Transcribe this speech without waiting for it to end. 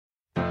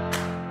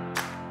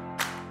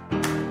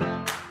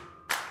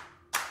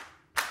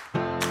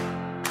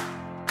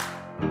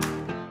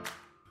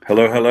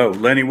Hello, hello.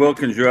 Lenny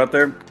Wilkens, you out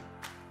there?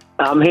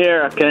 I'm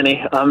here,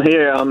 Kenny. I'm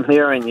here. I'm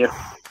hearing you.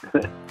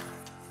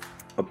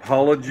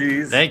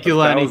 Apologies. Thank you,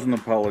 Lenny. 1,000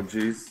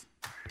 apologies.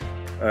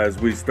 As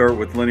we start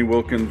with Lenny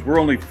Wilkens, we're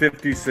only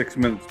 56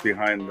 minutes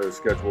behind the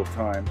scheduled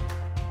time.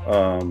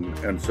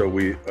 And so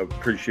we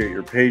appreciate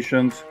your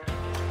patience.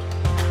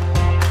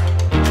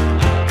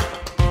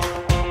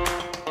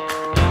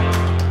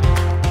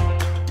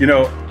 You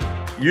know,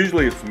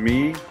 usually it's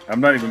me. I'm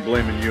not even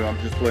blaming you. I'm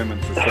just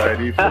blaming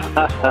society for the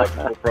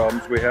technological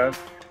problems we have.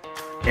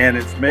 And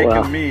it's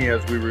making me,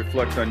 as we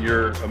reflect on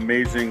your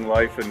amazing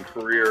life and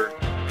career,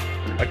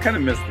 I kind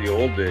of miss the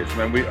old days,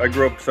 man. I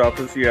grew up south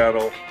of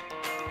Seattle,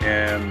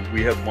 and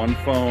we had one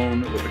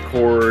phone with a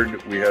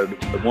cord. We had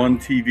the one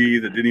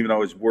TV that didn't even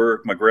always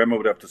work. My grandma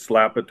would have to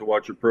slap it to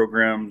watch her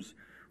programs.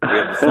 We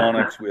had the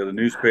Sonics. We had a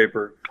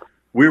newspaper.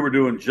 We were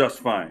doing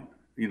just fine,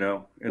 you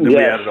know, and then we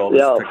added all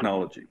this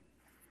technology.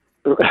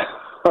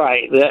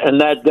 Right,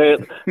 and that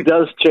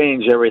does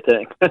change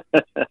everything.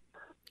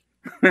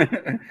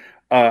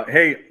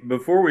 Hey,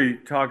 before we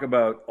talk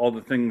about all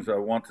the things I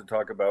want to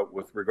talk about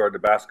with regard to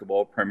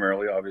basketball,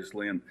 primarily,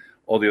 obviously, and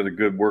all the other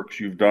good works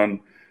you've done,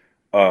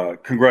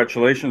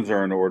 congratulations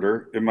are in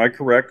order. Am I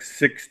correct?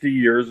 60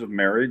 years of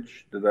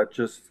marriage? Did that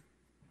just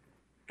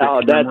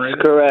Oh, that's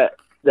correct.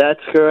 That's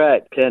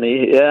correct,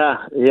 Kenny.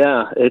 Yeah.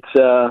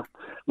 It's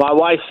my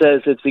wife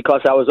says it's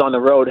because I was on the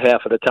road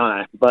half of the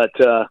time, but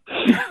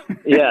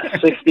yeah,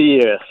 60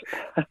 years.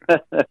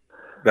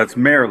 That's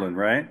Maryland,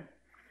 right?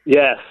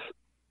 Yes.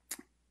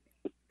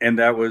 And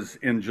that was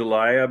in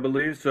July, I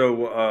believe.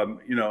 So,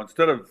 you know,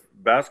 instead of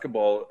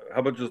basketball, how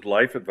about just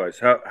life advice?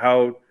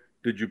 How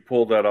did you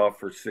pull that off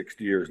for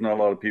 60 years? Not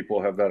a lot of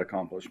people have that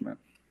accomplishment.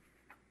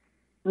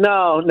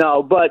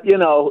 No, but, you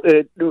know,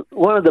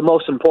 one of the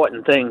most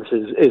important things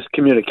is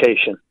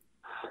communication.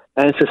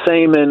 And it's the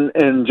same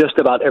in just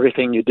about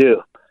everything you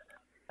do.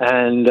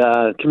 And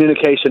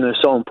communication is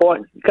so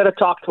important. You got to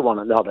talk to one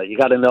another. You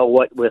got to know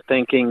what we're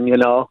thinking, you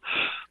know,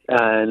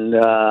 and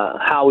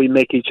how we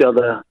make each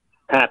other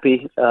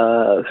happy,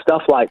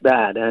 stuff like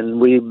that. And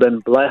we've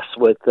been blessed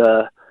with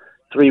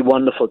 3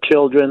 wonderful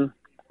children.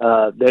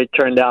 They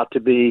turned out to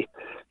be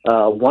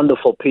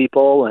wonderful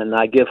people, and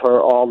I give her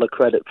all the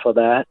credit for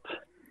that.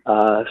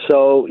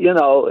 So, you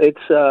know,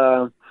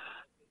 it's,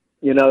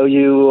 you know,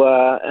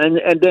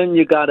 and then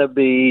you got to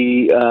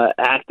be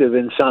active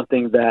in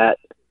something that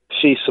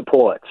she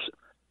supports.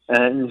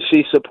 And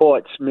she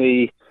supports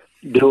me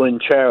doing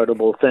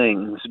charitable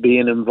things,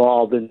 being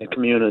involved in the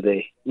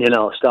community, you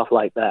know, stuff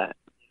like that.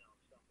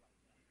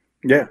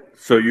 Yeah.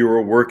 So you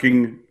were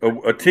working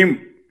a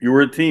team. You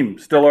were a team.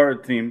 Still are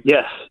a team.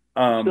 Yes.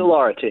 Still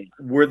are a team.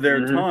 Were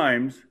there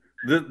times?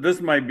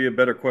 This might be a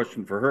better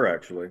question for her,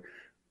 actually.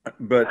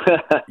 But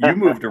you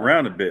moved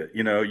around a bit.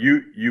 You know,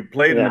 you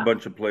played in a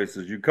bunch of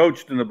places. You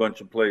coached in a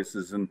bunch of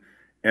places, and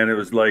it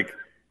was like,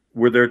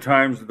 were there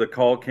times that the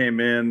call came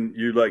in?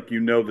 You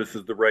know, this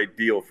is the right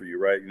deal for you,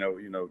 right?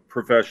 You know,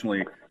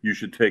 professionally, you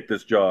should take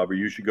this job, or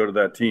you should go to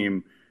that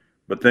team.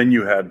 But then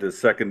you had to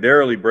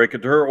secondarily break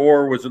it to her,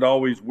 or was it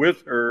always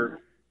with her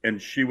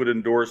and she would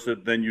endorse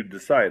it, then you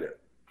decide it?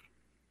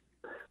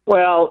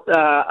 Well,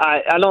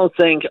 I don't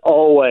think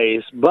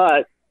always,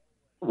 but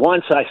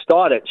once I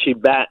started, she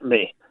backed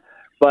me.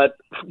 But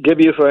give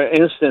you, for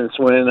instance,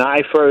 when I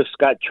first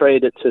got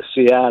traded to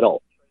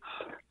Seattle,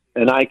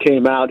 and I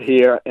came out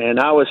here, and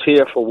I was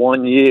here for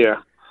 1 year,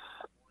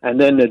 and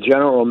then the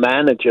general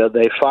manager,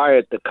 they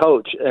fired the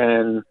coach,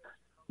 and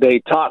they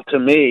talked to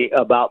me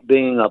about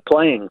being a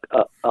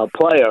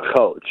player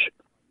coach.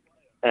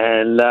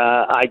 And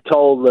I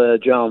told the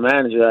general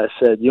manager, I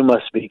said, "You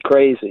must be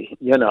crazy,"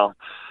 you know.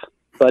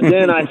 But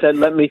then I said,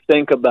 "Let me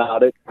think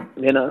about it,"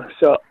 you know.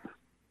 So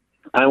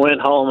I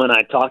went home and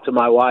I talked to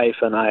my wife,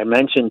 and I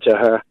mentioned to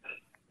her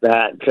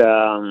that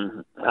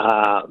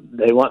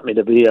they want me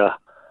to be a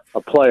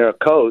player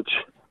coach,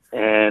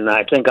 and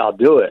I think I'll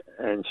do it.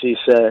 And she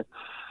said,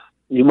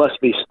 "You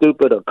must be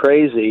stupid or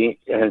crazy."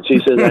 And she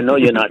says, "I know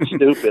you're not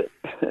stupid."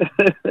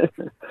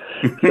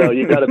 So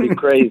you got to be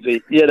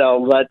crazy, you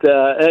know. But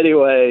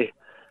anyway,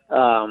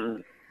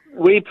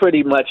 we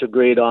pretty much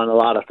agreed on a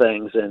lot of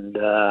things, and,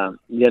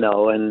 you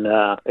know, and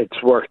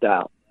it's worked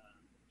out.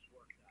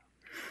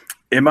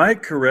 Am I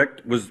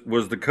correct?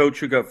 Was the coach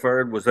who got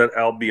fired, was that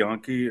Al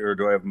Bianchi, or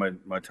do I have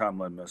my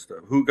timeline messed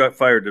up? Who got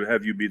fired to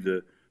have you be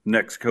the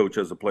next coach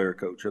as a player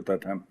coach at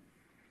that time?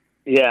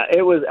 Yeah,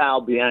 it was Al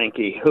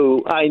Bianchi,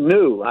 who I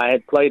knew. I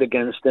had played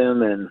against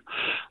him, and,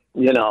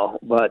 you know,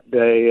 but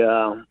they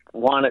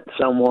wanted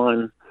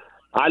someone,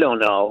 I don't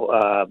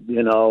know,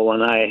 you know,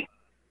 when I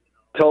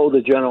told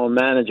the general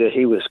manager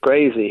he was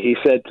crazy, he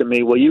said to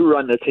me, "Well, you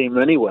run the team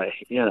anyway."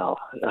 You know,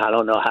 I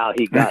don't know how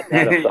he got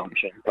that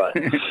assumption, but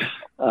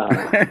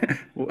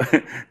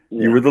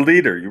you were the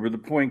leader, you were the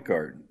point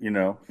guard, you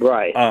know.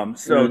 Right.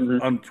 So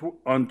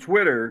on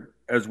Twitter,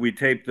 as we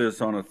tape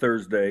this on a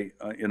Thursday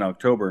in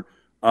October,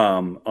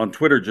 on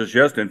Twitter just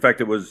yesterday, in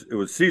fact, it was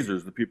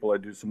Caesars, the people I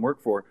do some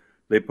work for.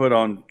 They put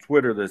on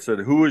Twitter, they said,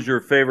 "Who was your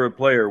favorite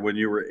player when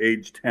you were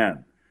age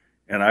 10?"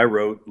 and I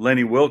wrote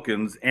Lenny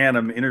Wilkens, and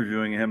I'm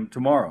interviewing him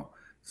tomorrow.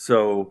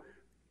 So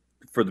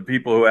for the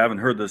people who haven't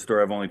heard this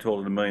story, I've only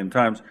told it a million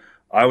times.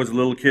 I was a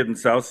little kid in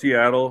South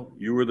Seattle.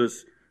 You were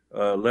this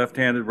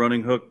left-handed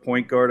running hook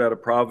point guard out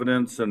of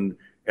Providence, and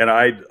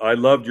I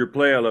loved your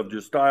play. I loved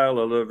your style.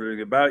 I loved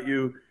everything about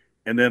you.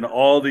 And then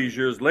all these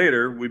years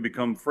later, we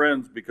become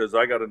friends because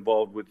I got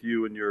involved with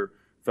you and your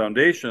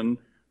foundation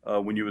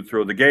when you would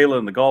throw the gala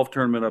and the golf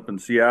tournament up in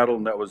Seattle,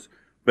 and that was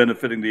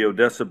benefiting the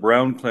Odessa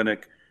Brown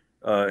Clinic,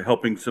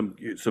 helping some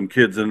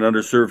kids in an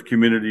underserved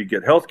community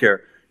get health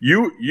care.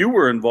 You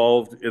were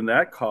involved in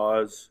that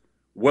cause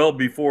well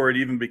before it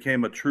even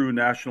became a true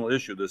national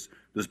issue. This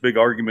big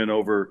argument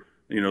over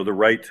the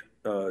right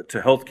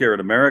to health care in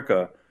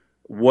America.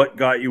 What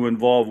got you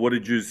involved? What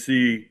did you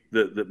see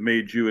that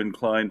made you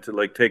inclined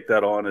to take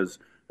that on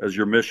as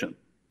your mission?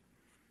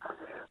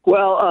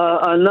 Well,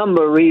 a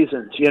number of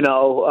reasons.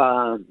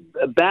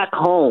 Back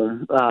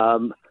home,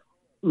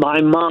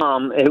 my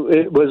mom,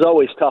 it was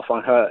always tough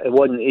on her. It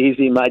wasn't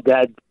easy. My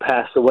dad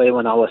passed away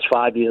when I was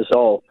 5 years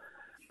old.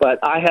 But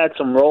I had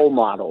some role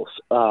models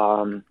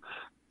who,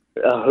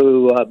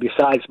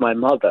 besides my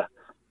mother,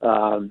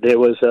 there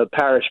was a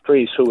parish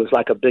priest who was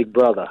like a big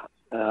brother.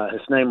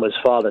 His name was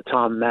Father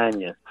Tom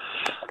Mannion.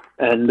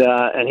 And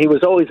he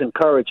was always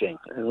encouraging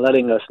and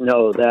letting us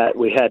know that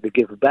we had to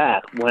give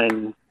back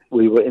when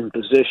we were in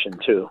position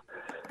to.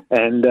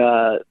 And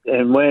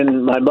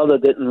when my mother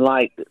didn't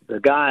like the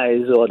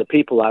guys or the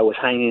people I was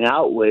hanging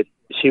out with,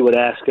 she would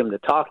ask him to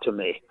talk to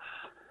me.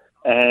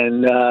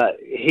 And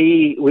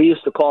we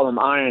used to call him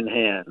Iron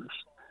Hands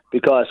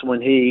because when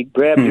he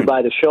grabbed you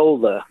by the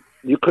shoulder,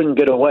 you couldn't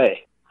get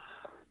away.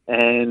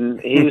 And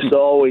he used to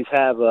always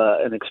have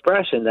an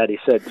expression that he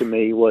said to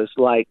me was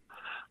like,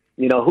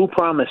 who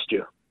promised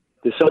you?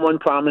 Did someone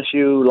promise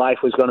you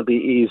life was going to be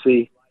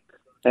easy?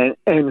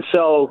 And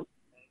so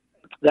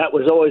that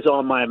was always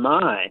on my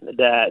mind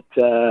that,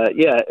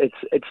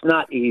 it's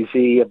not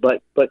easy,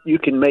 but you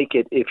can make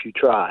it if you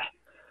try.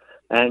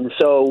 And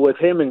so with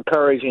him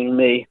encouraging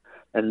me,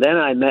 and then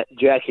I met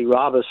Jackie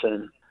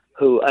Robinson,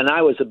 and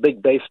I was a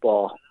big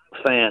baseball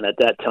fan at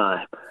that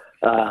time.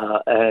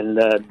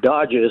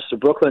 The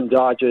Brooklyn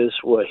Dodgers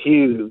were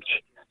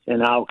huge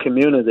in our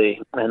community.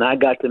 And I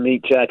got to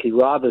meet Jackie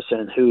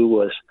Robinson, who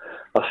was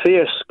a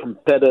fierce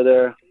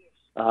competitor,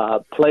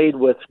 played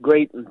with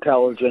great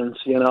intelligence,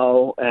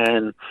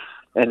 and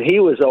he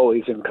was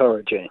always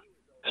encouraging.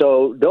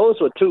 So those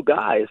were two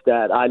guys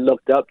that I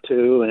looked up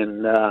to.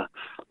 And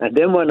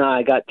then when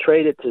I got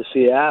traded to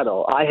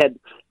Seattle, I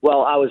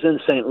was in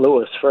St.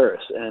 Louis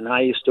first, and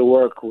I used to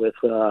work with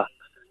a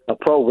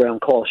program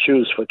called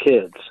Shoes for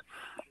Kids.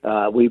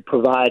 We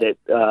provided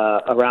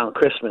around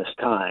Christmas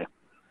time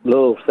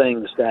little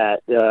things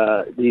that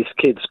these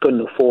kids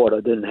couldn't afford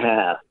or didn't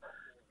have.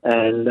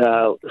 And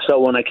so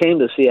when I came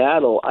to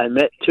Seattle, I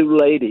met two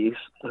ladies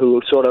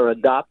who sort of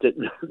adopted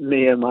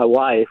me and my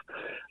wife.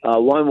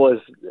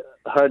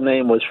 Her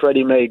name was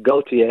Freddie Mae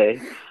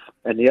Gauthier,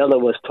 and the other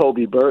was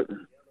Toby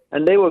Burton.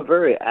 And they were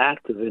very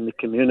active in the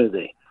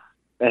community.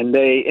 And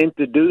they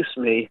introduced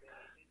me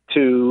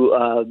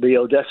to the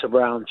Odessa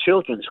Brown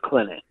Children's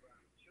Clinic.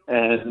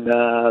 And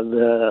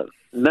the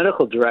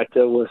medical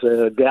director was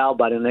a gal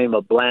by the name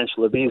of Blanche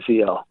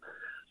Labizio,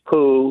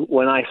 who,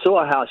 when I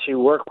saw how she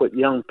worked with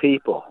young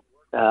people,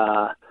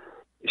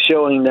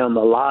 showing them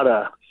a lot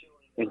of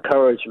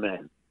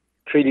encouragement,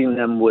 treating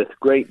them with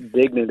great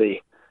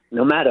dignity,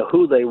 no matter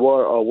who they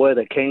were or where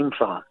they came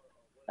from,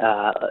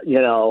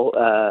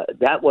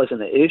 that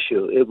wasn't an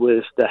issue. It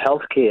was the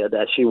health care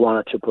that she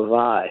wanted to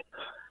provide.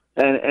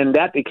 And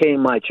that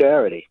became my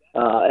charity.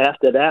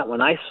 After that,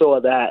 when I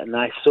saw that and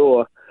I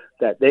saw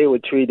that they were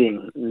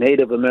treating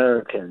Native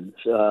Americans,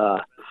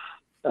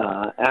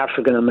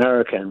 African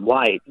American,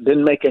 white,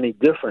 didn't make any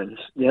difference,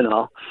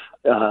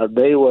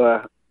 they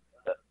were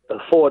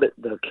afforded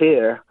the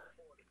care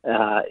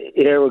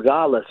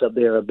irregardless of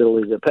their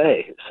ability to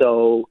pay.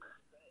 So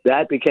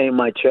that became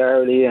my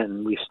charity,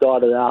 and we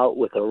started out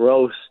with a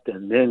roast,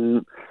 and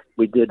then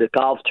we did the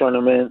golf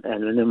tournament,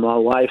 and then my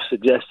wife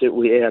suggested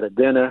we add a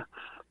dinner,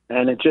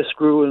 and it just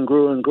grew and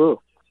grew and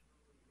grew.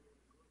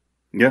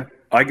 Yeah,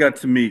 I got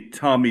to meet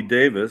Tommy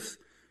Davis,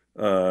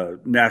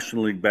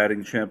 National League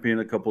batting champion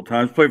a couple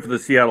times, played for the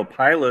Seattle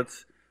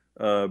Pilots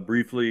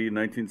briefly in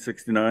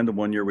 1969, the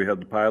 1 year we had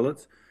the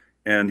Pilots,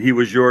 and he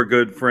was your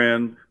good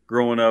friend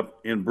growing up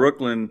in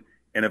Brooklyn,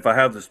 and if I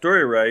have the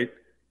story right,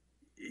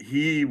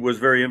 he was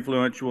very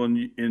influential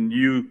in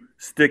you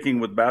sticking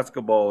with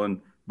basketball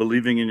and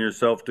believing in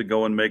yourself to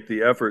go and make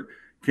the effort.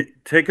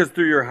 Take us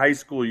through your high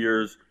school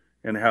years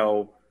and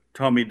how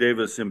Tommy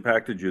Davis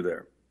impacted you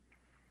there.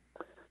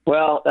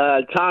 Well,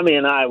 Tommy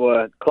and I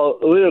were close.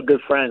 We were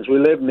good friends. We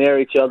lived near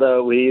each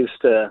other. We used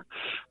to,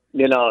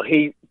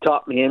 he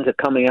talked me into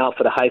coming out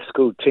for the high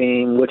school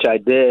team, which I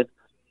did.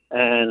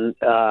 And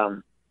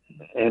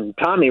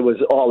Tommy was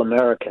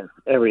All-American,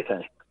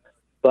 everything.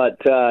 But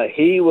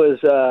he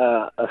was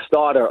a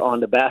starter on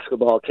the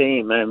basketball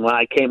team. And when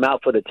I came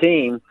out for the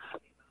team,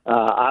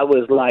 I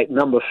was like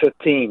number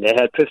 15. They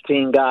had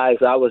 15 guys.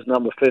 I was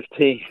number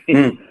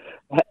 15.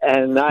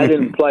 and I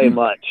didn't play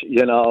much,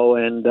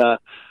 and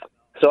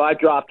so I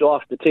dropped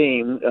off the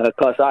team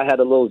because I had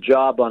a little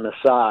job on the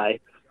side,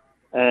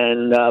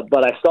 and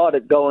but I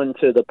started going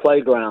to the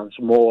playgrounds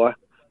more,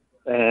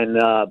 and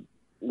I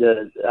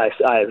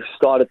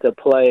started to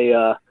play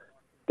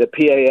the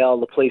PAL,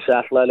 the Police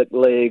Athletic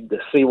League, the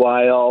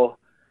CYO,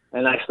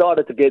 and I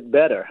started to get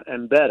better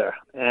and better.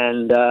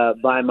 And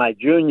by my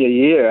junior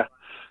year,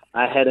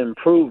 I had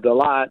improved a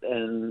lot,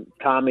 and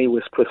Tommy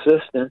was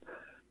persistent.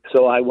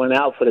 So I went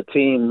out for the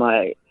team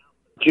my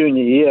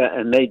junior year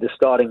and made the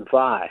starting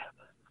five.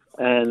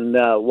 And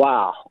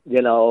wow,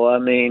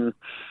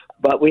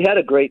 but we had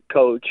a great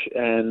coach,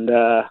 and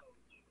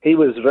he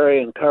was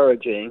very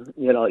encouraging,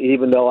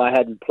 even though I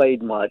hadn't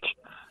played much.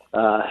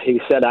 He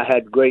said I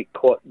had great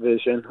court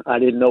vision. I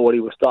didn't know what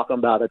he was talking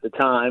about at the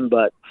time,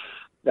 but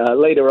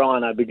later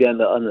on I began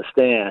to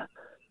understand.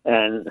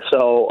 And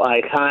so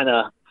I kind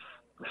of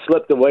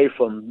slipped away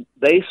from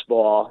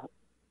baseball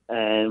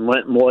and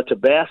went more to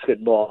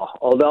basketball,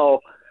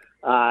 although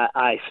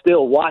I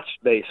still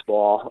watched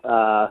baseball.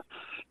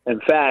 In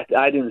fact,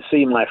 I didn't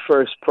see my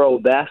first pro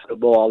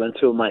basketball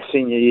until my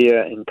senior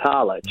year in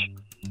college,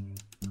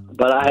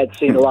 but I had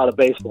seen a lot of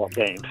baseball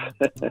games.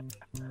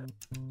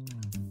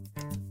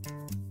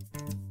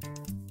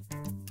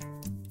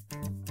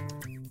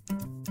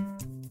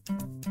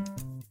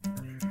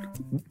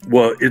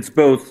 Well, it's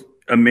both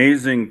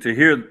amazing to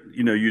hear,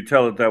 you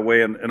tell it that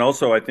way, and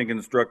also I think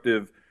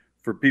instructive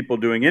for people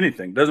doing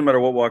anything. Doesn't matter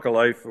what walk of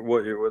life,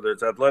 whether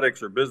it's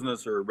athletics or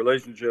business or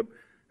relationship,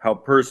 how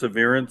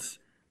perseverance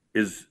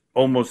is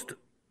almost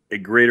a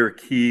greater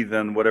key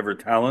than whatever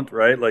talent,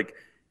 right? Like,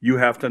 you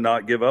have to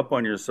not give up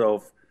on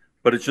yourself.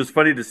 But it's just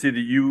funny to see that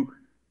you,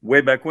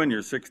 way back when,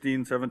 you're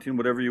 16, 17,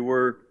 whatever you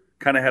were,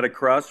 kind of had a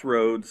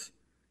crossroads,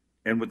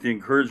 and with the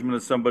encouragement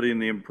of somebody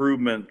and the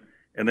improvement,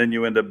 and then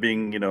you end up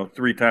being,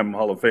 3-time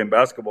Hall of Fame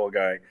basketball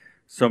guy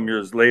some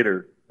years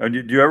later.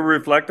 Do you ever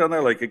reflect on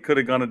that? Like, it could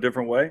have gone a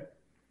different way?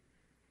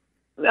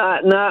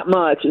 Not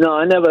much. No,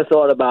 I never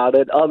thought about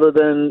it. Other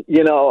than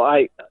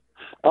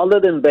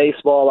other than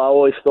baseball, I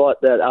always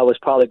thought that I was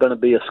probably going to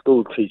be a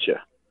school teacher.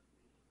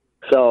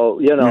 So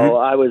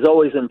I was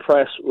always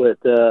impressed with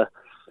the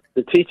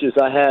teachers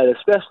I had,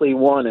 especially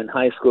one in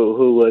high school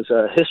who was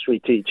a history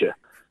teacher,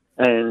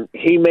 and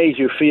he made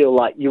you feel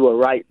like you were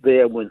right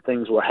there when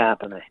things were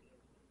happening,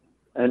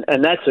 and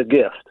that's a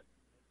gift,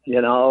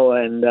 and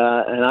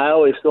I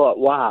always thought,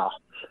 wow,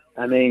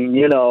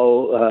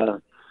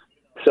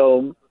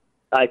 so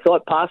I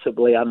thought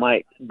possibly I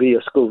might be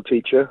a school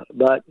teacher,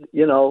 but,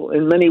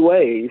 in many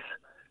ways,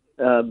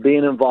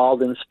 being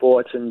involved in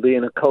sports and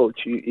being a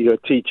coach, you're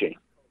teaching.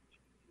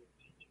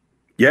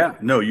 Yeah,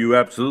 no, you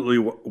absolutely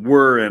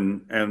were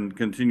and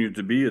continue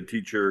to be a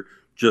teacher,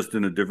 just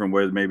in a different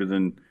way maybe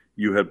than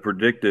you had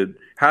predicted.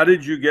 How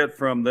did you get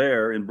from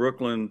there in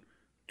Brooklyn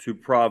to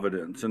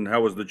Providence, and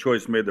how was the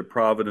choice made that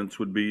Providence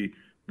would be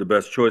the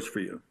best choice for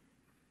you?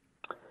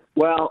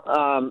 Well,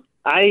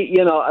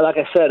 like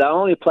I said, I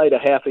only played a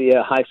half a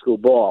year high school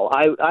ball.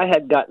 I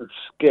had gotten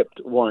skipped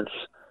once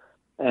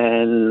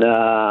and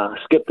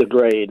skipped a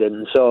grade,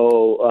 and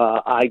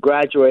so I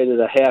graduated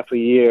a half a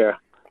year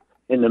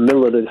in the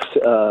middle of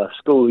the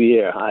school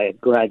year. I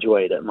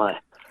graduated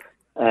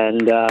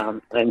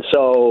and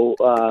so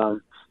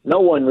no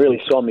one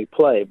really saw me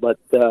play, but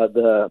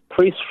the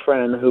priest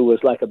friend who was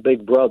like a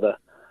big brother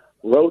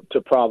wrote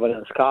to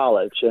Providence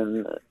College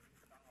and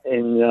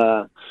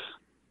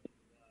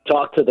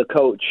talked to the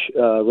coach,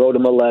 wrote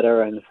him a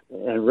letter, and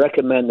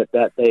recommended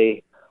that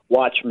they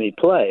watch me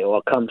play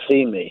or come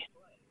see me.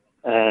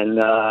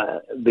 And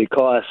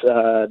because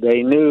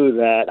they knew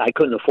that I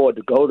couldn't afford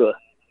to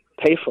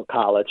pay for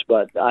college,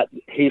 but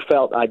he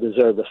felt I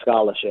deserved a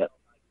scholarship.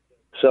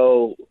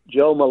 So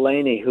Joe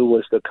Mullaney, who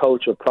was the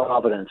coach of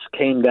Providence,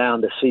 came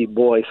down to see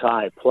Boys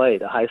High play,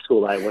 the high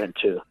school I went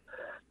to.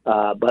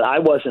 But I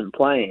wasn't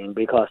playing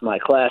because my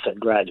class had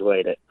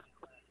graduated.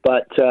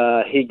 But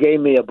he gave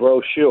me a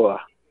brochure.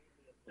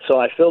 So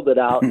I filled it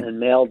out and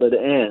mailed it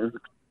in.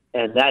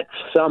 And that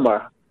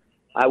summer,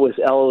 I was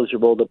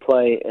eligible to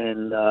play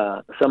in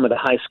some of the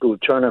high school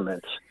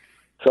tournaments.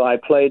 So I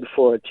played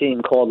for a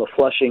team called the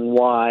Flushing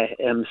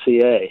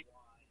YMCA.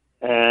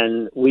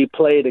 And we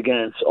played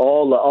against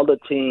all the other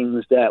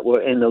teams that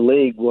were in the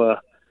league were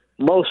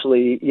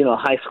mostly,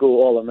 high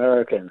school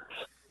All-Americans.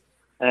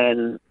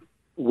 And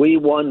we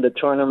won the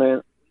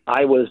tournament.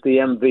 I was the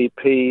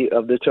MVP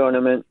of the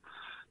tournament.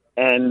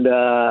 And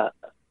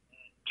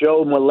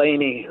Joe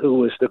Mullaney, who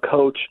was the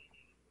coach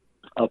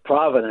of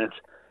Providence,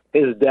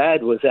 his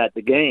dad was at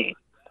the game.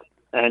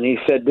 And he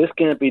said, this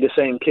can't be the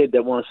same kid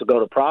that wants to go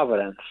to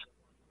Providence.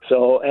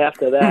 So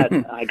after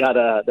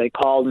that, they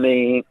called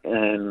me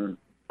and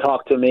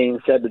talked to me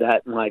and said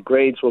that my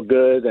grades were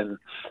good and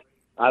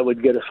I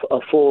would get a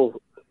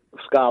full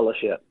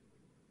scholarship.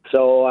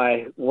 So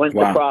I went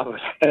to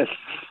Providence.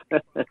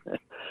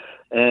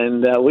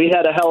 And we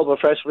had a hell of a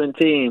freshman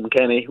team,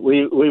 Kenny.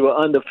 We were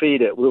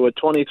undefeated. We were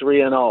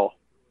 23-0.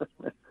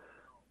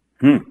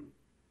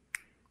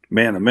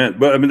 Man,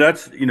 but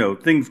that's,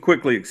 things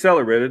quickly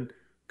accelerated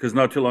because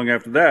not too long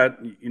after that,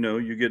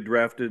 you get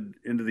drafted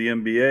into the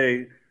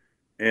NBA,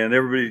 and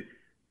everybody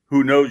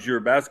who knows you're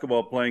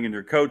basketball playing and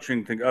you're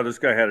coaching think, oh, this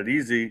guy had it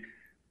easy,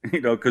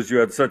 because you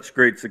had such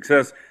great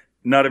success.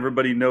 Not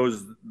everybody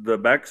knows the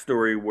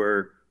backstory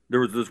where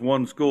there was this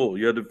one school.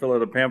 You had to fill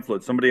out a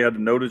pamphlet. Somebody had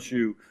to notice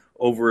you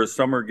over a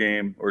summer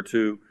game or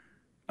two.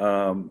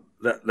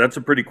 That's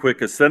a pretty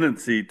quick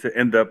ascendancy to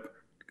end up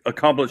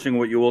accomplishing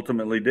what you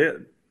ultimately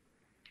did.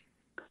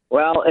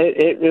 Well,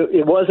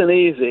 it wasn't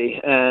easy,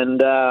 and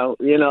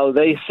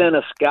they sent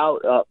a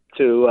scout up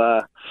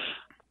to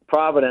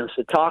Providence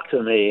to talk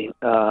to me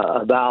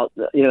about,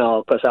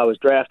 because I was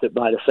drafted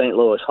by the St.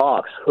 Louis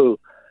Hawks, who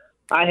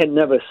I had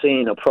never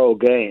seen a pro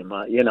game.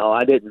 I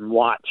didn't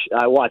watch.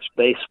 I watched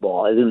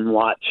baseball. I didn't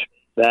watch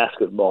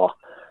basketball,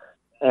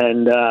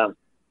 and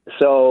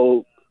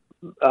so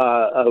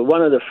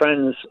one of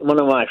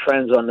my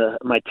friends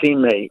my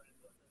teammate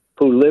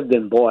who lived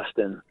in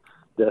Boston,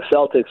 the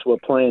Celtics were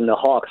playing the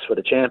Hawks for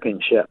the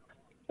championship.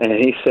 And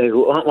he said,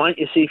 well, why don't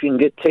you see if you can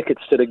get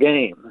tickets to the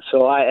game?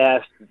 So I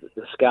asked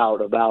the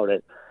scout about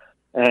it.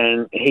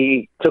 And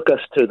he took us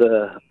to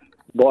the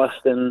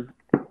Boston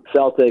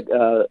Celtic,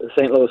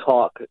 St. Louis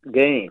Hawk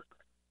game.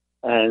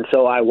 And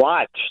so I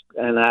watched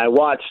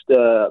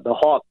the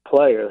Hawk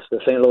players,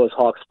 the St. Louis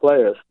Hawks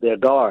players, their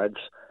guards.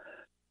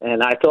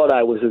 And I thought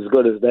I was as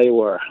good as they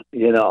were,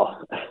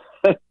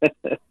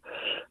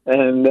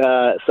 And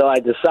so I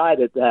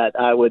decided that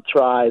I would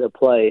try to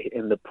play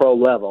in the pro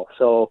level.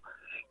 So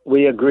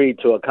we agreed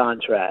to a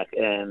contract,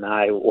 and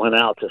I went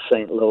out to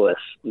St. Louis,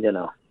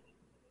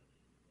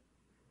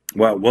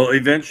 Wow. Well,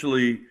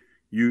 eventually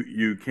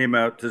you came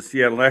out to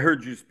Seattle. I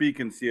heard you speak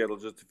in Seattle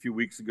just a few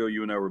weeks ago.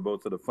 You and I were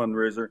both at a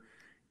fundraiser,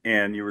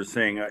 and you were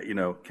saying,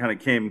 kind of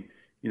came,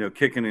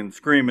 kicking and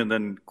screaming,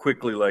 then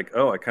quickly like,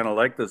 oh, I kind of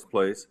like this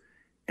place.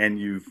 And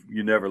you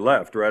never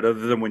left, right?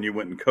 Other than when you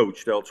went and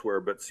coached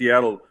elsewhere. But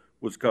Seattle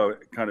was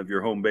kind of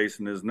your home base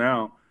and is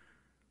now.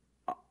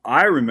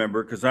 I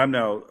remember, because I'm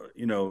now,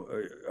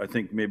 I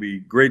think maybe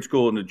grade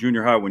school and the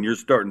junior high, when you're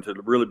starting to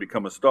really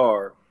become a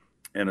star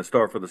and a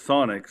star for the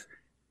Sonics,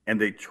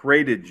 and they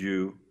traded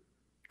you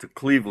to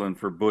Cleveland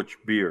for Butch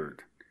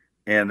Beard.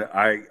 And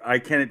I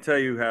can't tell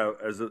you how,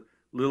 as a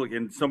little,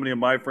 and so many of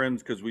my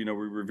friends, because we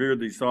revered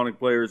these Sonic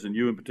players, and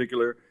you in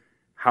particular,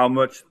 how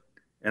much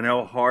and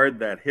how hard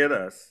that hit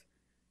us.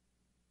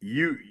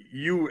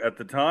 You at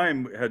the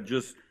time had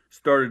just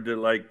started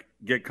to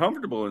get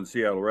comfortable in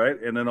Seattle, right?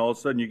 And then all of a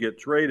sudden you get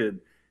traded.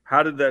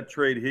 How did that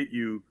trade hit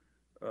you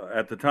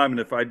at the time?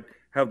 And if I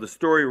have the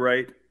story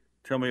right,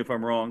 tell me if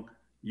I'm wrong.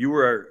 You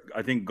were,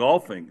 I think,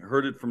 golfing.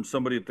 Heard it from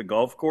somebody at the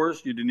golf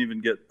course. You didn't even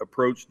get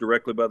approached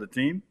directly by the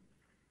team.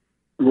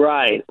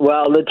 Right.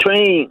 Well, the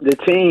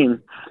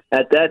team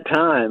at that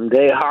time,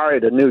 they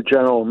hired a new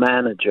general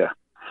manager,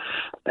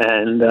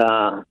 and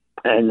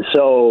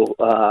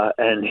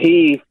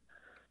he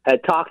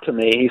had talked to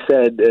me. He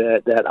said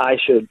that I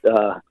should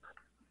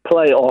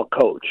play or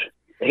coach.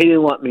 He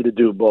didn't want me to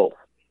do both.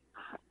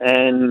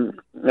 And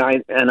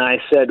I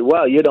said,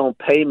 well, you don't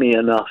pay me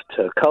enough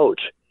to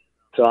coach,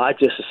 so I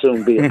just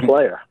assume be a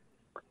player.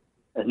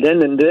 And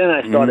then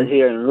I started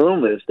hearing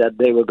rumors that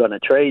they were going to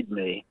trade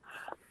me,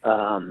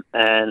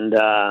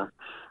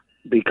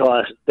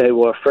 because they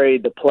were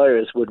afraid the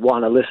players would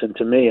want to listen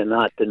to me and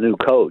not the new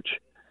coach.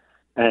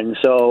 And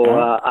so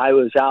I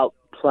was out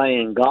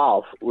playing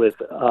golf with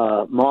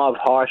Marv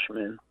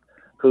Harshman,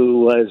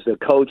 who was the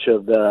coach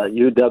of the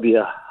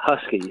UW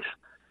Huskies,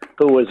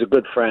 who was a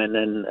good friend.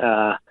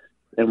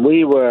 And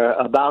we were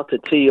about to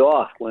tee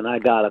off when I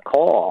got a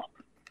call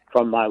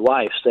from my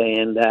wife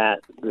saying that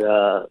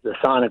the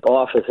Sonic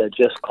office had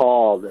just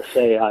called to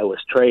say I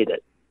was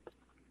traded.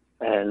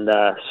 And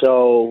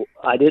so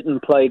I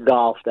didn't play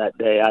golf that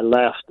day. I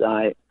left.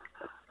 I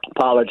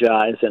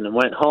apologized and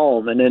went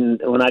home. And then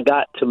when I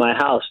got to my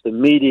house, the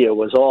media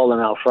was all in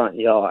our front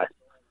yard.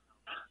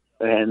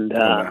 And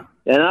I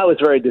was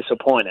very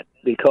disappointed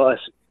because,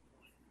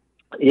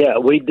 yeah,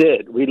 we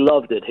did. We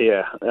loved it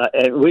here.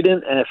 And we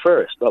didn't at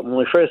first, but when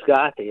we first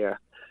got here,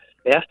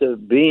 after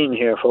being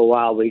here for a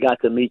while, we got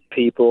to meet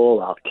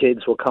people. Our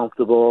kids were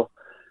comfortable.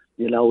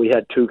 We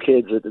had 2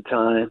 kids at the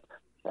time.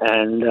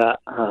 And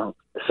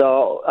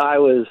so I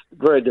was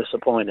very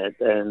disappointed.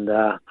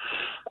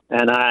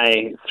 And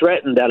I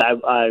threatened that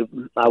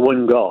I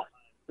wouldn't go,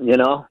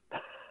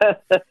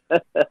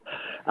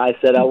 I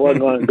said I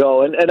wasn't going to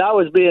go. And I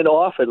was being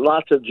offered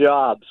lots of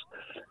jobs.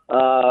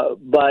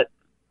 But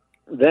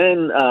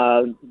then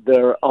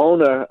the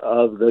owner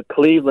of the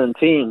Cleveland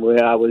team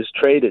where I was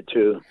traded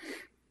to,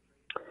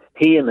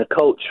 he and the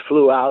coach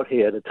flew out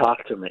here to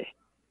talk to me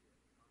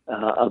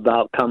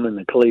about coming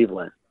to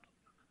Cleveland.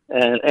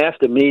 And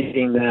after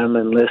meeting them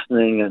and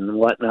listening and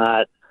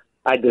whatnot,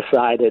 I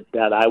decided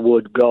that I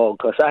would go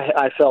because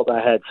I felt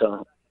I had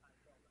some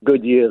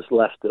good years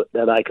left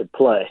that I could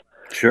play.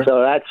 Sure.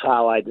 So that's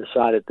how I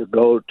decided to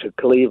go to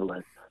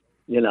Cleveland,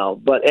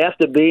 But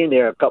after being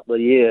there a couple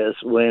of years,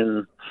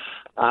 when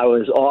I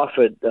was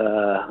offered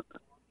to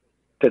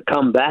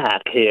come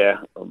back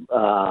here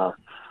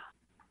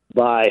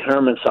by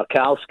Herman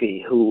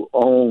Sarkowski, who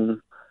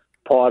owned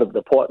part of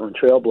the Portland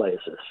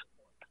Trailblazers.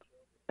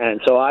 And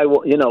so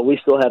we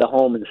still had a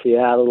home in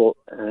Seattle,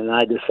 and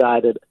I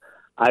decided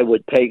I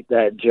would take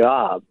that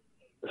job.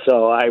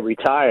 So I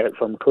retired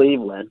from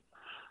Cleveland.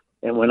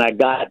 And when I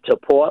got to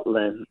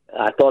Portland,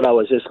 I thought I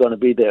was just going to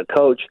be their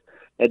coach.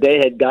 And they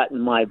had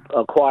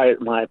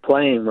acquired my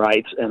playing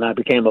rights, and I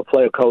became a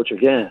player coach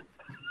again.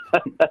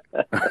 But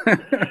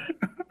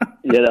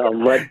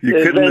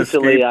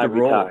eventually I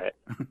retired.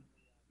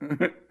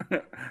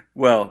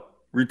 Well,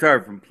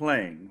 retired from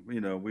playing. We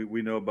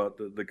know about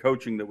the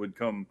coaching that would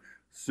come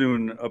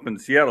soon up in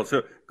Seattle.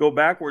 So go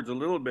backwards a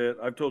little bit.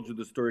 I've told you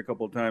this story a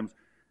couple of times.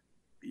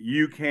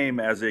 You came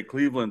as a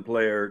Cleveland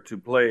player to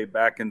play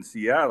back in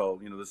Seattle.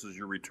 This is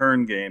your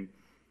return game.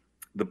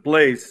 The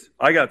place,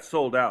 I got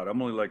sold out.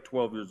 I'm only like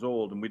 12 years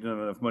old, and we didn't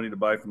have enough money to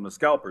buy from the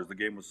scalpers. The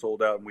game was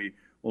sold out, and we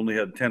only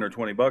had 10 or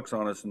 20 bucks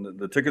on us, and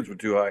the tickets were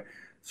too high.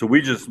 So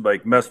we just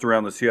messed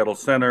around the Seattle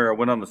Center. I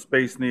went on the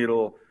Space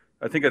Needle.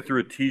 I think I threw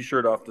a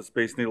T-shirt off the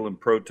Space Needle in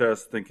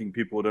protest, thinking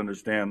people would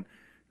understand.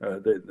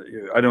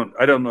 I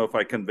don't know if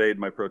I conveyed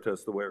my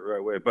protest the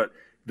right way, but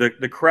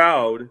the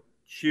crowd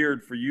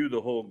cheered for you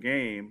the whole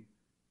game.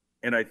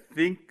 And I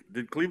think,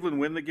 did Cleveland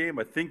win the game?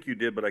 I think you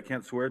did, but I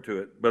can't swear to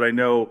it. But I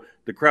know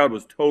the crowd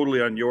was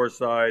totally on your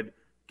side,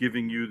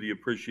 giving you the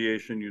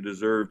appreciation you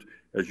deserved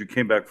as you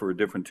came back for a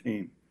different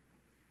team.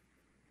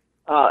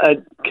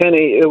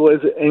 Kenny, it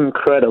was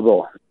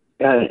incredible.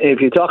 And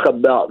if you talk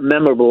about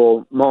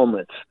memorable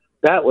moments,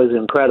 that was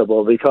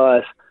incredible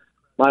because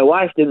my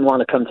wife didn't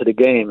want to come to the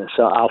game, and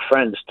so our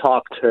friends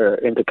talked her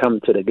into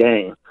coming to the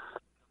game,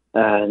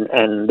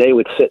 and they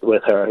would sit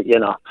with her,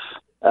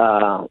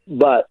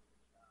 But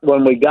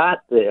when we got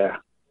there,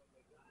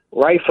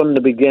 right from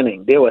the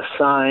beginning, there were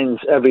signs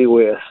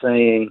everywhere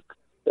saying,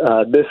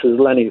 "This is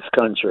Lenny's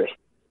country,"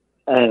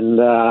 and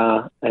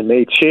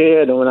they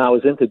cheered. And when I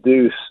was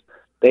introduced,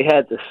 they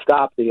had to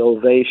stop the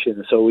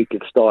ovation so we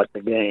could start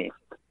the game.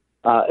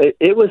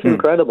 It was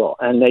incredible,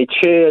 and they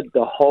cheered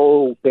the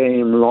whole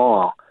game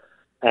long.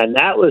 And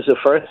that was the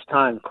first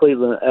time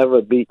Cleveland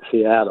ever beat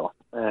Seattle,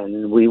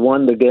 and we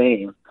won the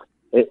game.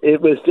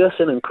 It was just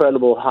an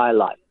incredible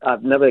highlight.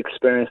 I've never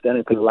experienced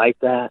anything like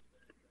that.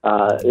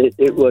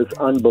 It was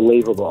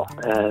unbelievable,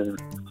 and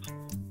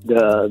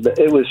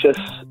it was just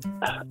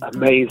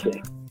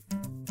amazing.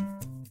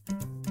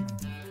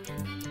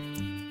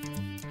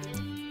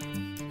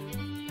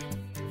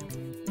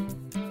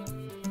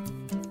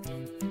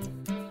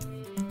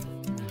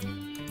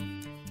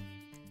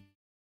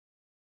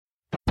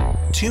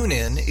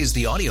 TuneIn is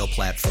the audio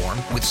platform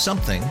with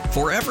something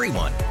for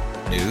everyone.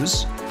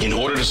 News. In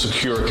order to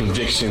secure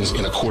convictions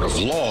in a court of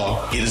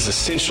law, it is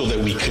essential that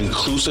we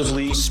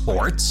conclusively.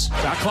 Sports.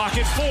 Shot clock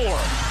at 4.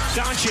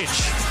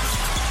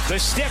 Doncic. The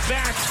step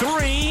back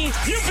 3.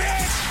 You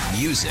bet.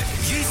 Music.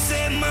 You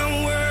set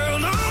my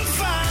world on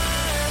fire.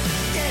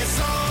 Yes,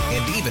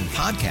 and even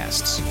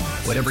podcasts.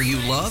 Whatever you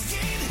love,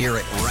 hear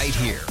it right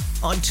here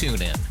on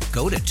TuneIn.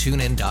 Go to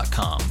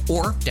TuneIn.com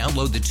or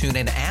download the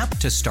TuneIn app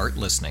to start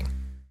listening.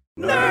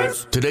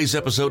 Nerds. Today's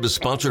episode is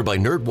sponsored by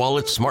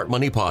NerdWallet's Smart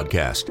Money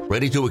Podcast.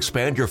 Ready to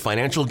expand your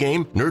financial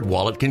game?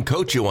 NerdWallet can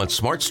coach you on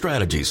smart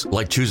strategies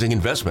like choosing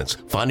investments,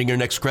 finding your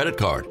next credit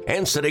card,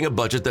 and setting a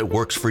budget that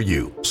works for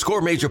you.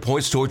 Score major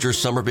points towards your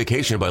summer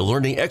vacation by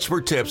learning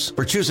expert tips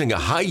for choosing a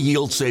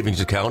high-yield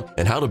savings account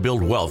and how to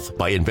build wealth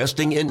by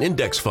investing in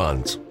index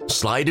funds.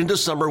 Slide into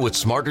summer with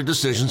smarter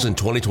decisions in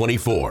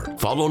 2024.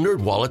 Follow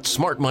NerdWallet's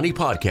Smart Money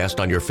Podcast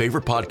on your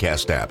favorite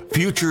podcast app.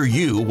 Future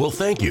you will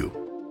thank you.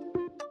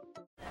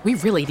 We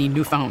really need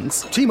new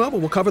phones. T-Mobile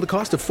will cover the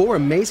cost of 4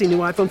 amazing new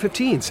iPhone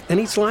 15s, and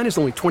each line is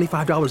only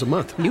 $25 a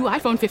month. New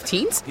iPhone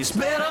 15s? It's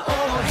better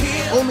over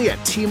here. Only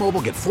at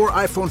T-Mobile, get 4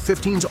 iPhone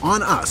 15s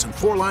on us and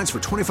 4 lines for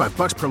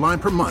 $25 per line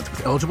per month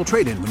with eligible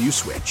trade-in when you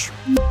switch.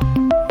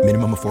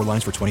 Minimum of 4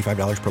 lines for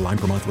 $25 per line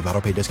per month with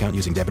autopay discount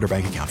using debit or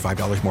bank account.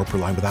 $5 more per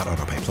line without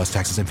autopay, plus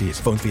taxes and fees.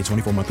 Phone fee at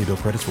 24 monthly bill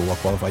credits for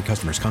well-qualified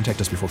customers. Contact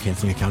us before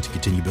canceling account to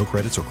continue bill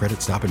credits or credit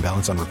stop and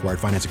balance on required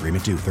finance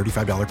agreement due.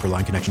 $35 per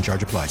line connection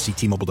charge applies. See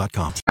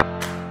T-Mobile.com.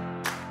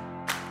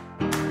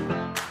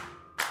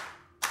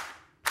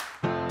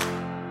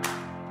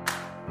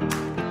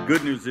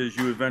 Good news is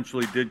you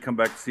eventually did come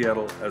back to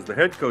Seattle as the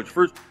head coach.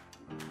 First,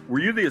 were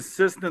you the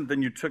assistant,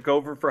 then you took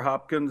over for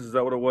Hopkins? Is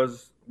that what it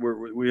was? Where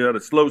we had a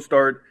slow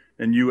start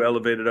and you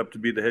elevated up to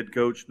be the head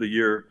coach the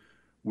year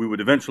we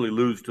would eventually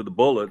lose to the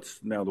Bullets,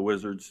 now the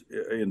Wizards,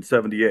 in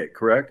 78,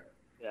 correct?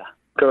 Yeah,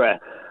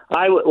 correct.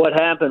 What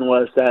happened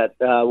was that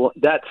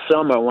that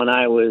summer when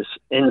I was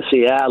in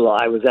Seattle,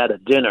 I was at a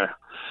dinner,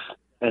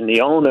 and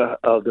the owner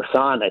of the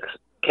Sonics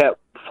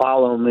kept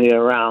following me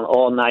around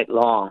all night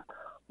long,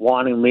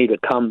 wanting me to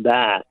come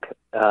back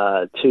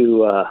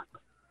to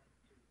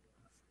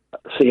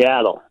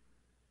Seattle,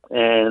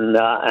 and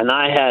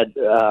I had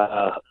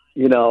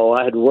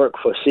I had worked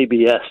for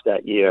CBS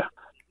that year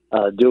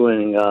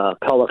doing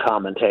color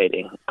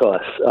commentating.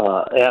 Because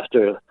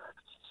after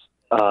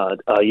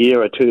a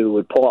year or two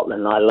with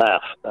Portland, I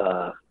left,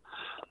 but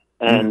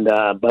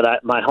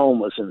my home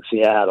was in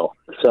Seattle.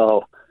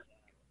 So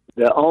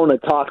the owner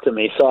talked to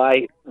me. So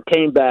I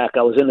came back.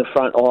 I was in the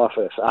front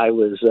office. I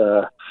was,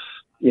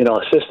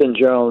 assistant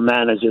general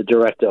manager,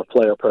 director of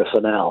player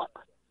personnel.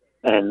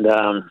 And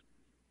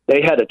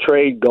they had a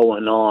trade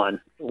going on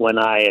when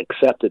I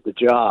accepted the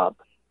job.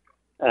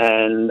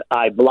 And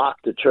I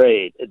blocked the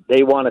trade.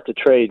 They wanted to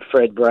trade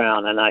Fred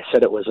Brown, and I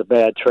said it was a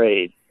bad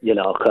trade,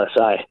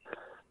 because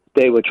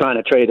they were trying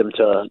to trade him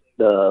to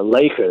the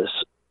Lakers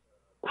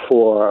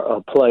for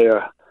a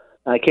player.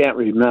 I can't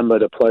remember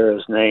the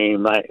player's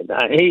name.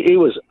 He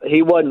was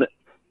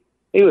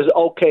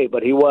okay,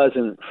 but he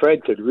wasn't.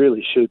 Fred could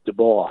really shoot the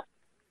ball.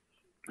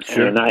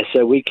 Sure. And I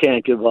said, we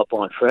can't give up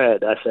on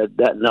Fred. I said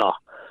no.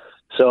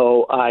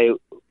 So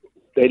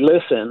they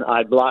listened.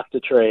 I blocked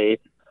the trade.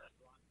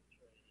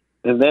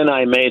 And then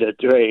I made a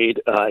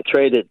trade. I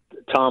traded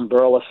Tom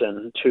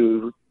Burleson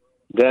to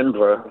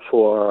Denver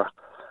for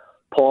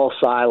Paul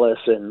Silas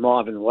and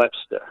Marvin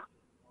Webster.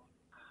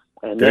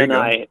 And then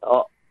I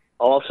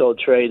also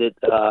traded,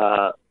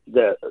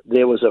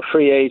 there was a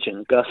free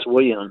agent, Gus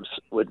Williams,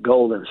 with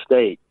Golden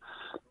State.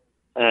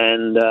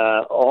 And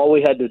all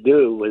we had to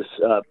do was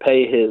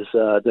pay his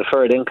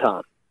deferred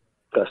income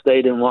because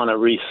they didn't want to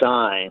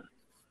re-sign.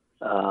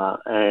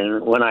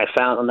 And when I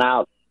found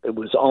out it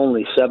was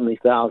only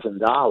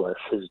 $70,000,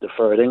 his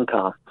deferred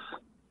income,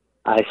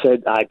 I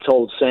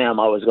told Sam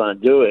I was going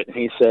to do it. And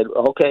he said,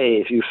 okay,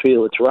 if you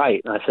feel it's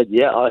right. And I said,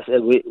 yeah. I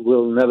said,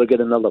 we'll never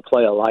get another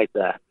player like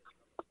that.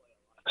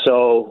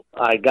 So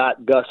I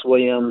got Gus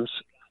Williams,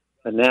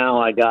 and now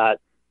I got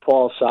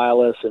Paul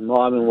Silas and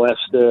Marvin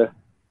Webster,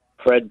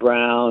 Fred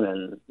Brown,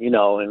 and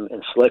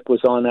Slick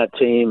was on that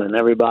team and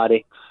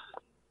everybody.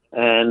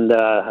 And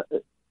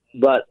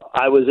but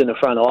I was in the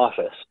front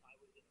office,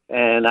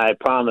 and I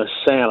promised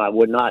Sam I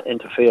would not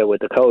interfere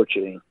with the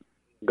coaching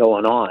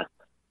going on.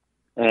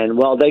 And,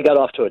 well, they got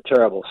off to a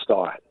terrible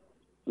start.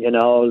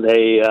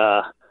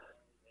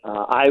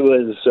 I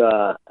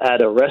was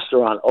at a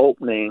restaurant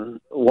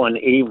opening one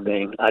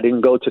evening. I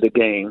didn't go to the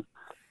game,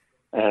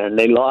 and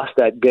they lost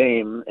that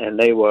game, and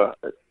the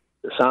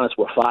Sonics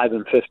were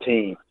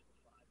 5-15.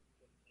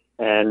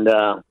 And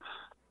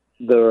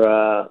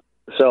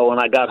so when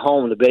I got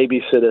home, the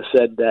babysitter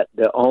said that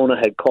the owner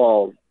had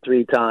called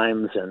 3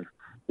 times and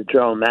the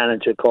general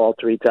manager called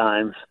 3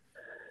 times.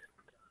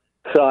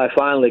 So I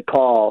finally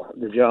called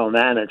the general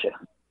manager,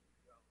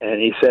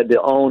 and he said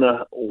the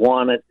owner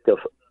wanted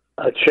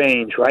a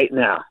change right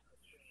now.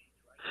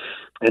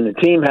 And the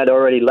team had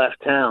already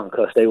left town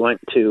because they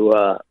went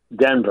to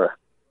Denver.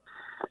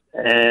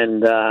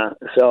 And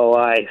so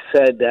I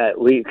said that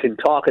we can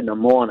talk in the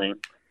morning.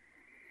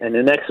 And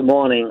the next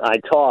morning I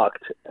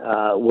talked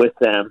with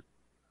them.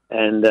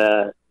 And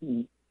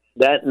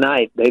that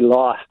night they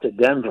lost to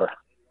Denver.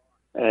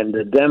 And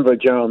the Denver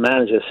general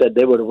manager said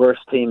they were the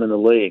worst team in the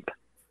league.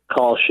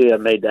 Carl Scheer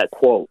made that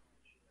quote.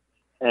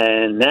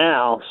 And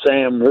now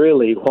Sam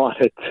really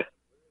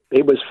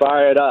he was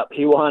fired up.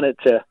 He wanted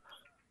to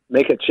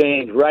make a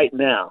change right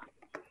now.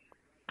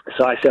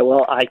 So I said,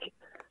 well, I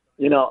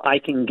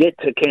can get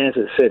to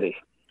Kansas City.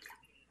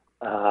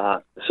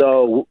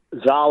 So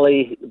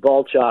Zolly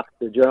Bolchak,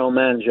 the general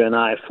manager, and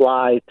I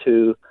fly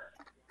to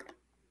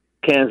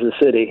Kansas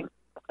City,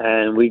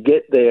 and we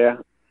get there,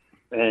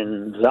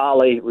 and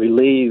Zolly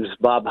relieves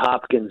Bob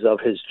Hopkins of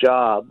his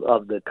job,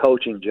 of the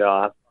coaching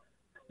job,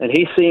 and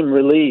he seemed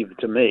relieved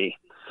to me,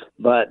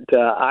 but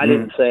I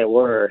didn't say a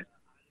word.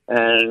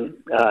 And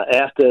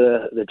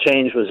after the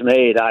change was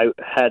made, I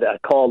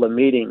called a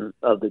meeting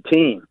of the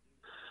team,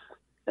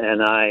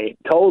 and I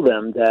told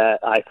them that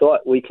I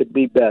thought we could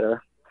be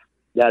better,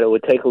 that it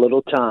would take a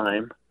little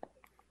time,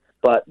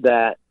 but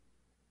that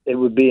it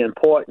would be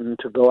important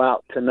to go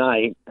out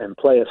tonight and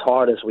play as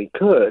hard as we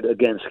could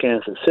against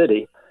Kansas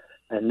City,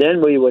 and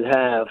then we would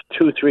have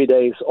 2-3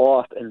 days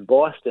off in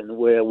Boston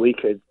where we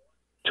could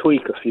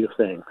tweak a few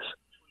things.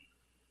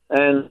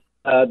 And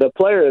the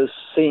players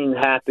seemed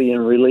happy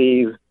and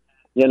relieved,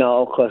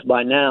 because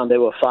by now they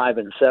were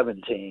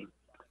 5-17.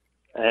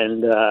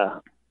 And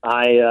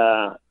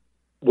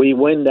we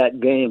win that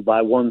game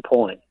by 1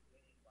 point.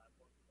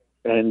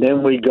 And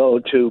then we go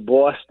to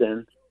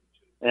Boston,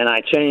 and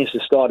I change the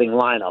starting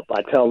lineup.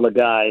 I tell the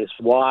guys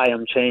why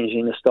I'm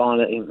changing the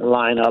starting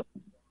lineup,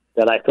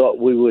 that I thought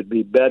we would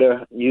be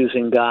better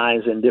using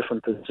guys in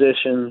different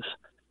positions.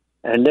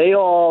 And they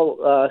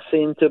all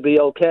seemed to be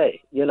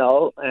okay,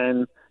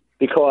 and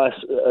because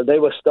they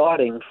were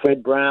starting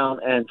Fred Brown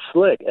and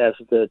Slick as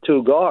the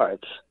 2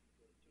 guards.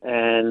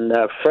 And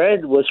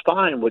Fred was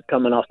fine with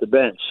coming off the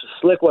bench.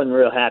 Slick wasn't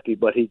real happy,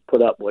 but he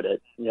put up with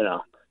it,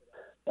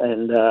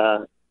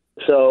 And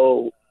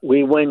so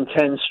we win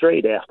 10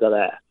 straight after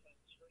that.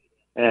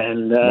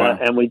 And wow.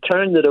 And we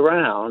turned it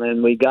around,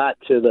 and we got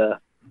to the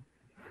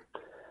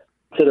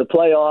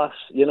playoffs.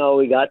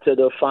 We got to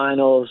the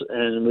finals,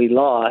 and we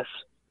lost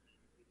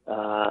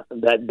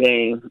that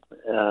game.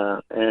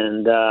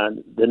 And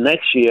the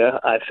next year,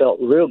 I felt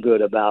real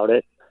good about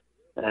it,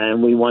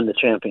 and we won the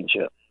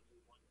championship.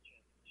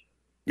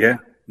 Yeah.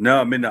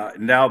 No, I mean,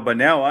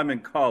 now I'm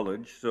in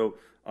college, so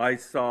I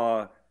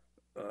saw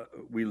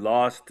we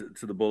lost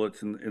to the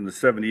Bullets in the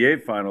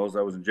 '78 finals.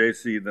 I was in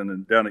JC,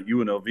 then down at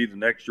UNLV the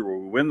next year where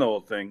we win the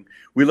whole thing.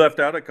 We left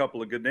out a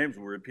couple of good names.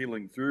 We were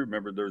appealing through.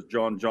 Remember, there's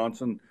John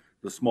Johnson,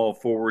 the small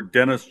forward,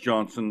 Dennis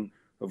Johnson,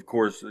 of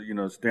course,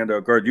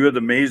 standout guard. You had the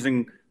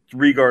amazing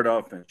 3-guard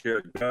offense. You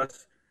had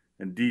Gus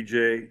and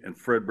DJ and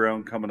Fred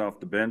Brown coming off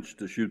the bench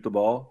to shoot the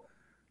ball.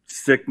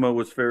 Sigma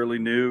was fairly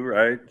new,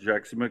 right?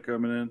 Jack Sigma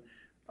coming in,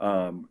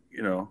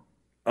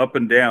 up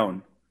and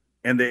down.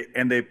 And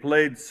they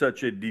played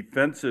such a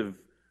defensive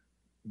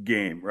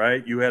game,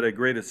 right? You had a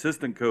great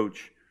assistant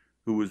coach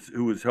who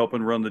was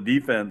helping run the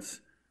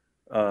defense.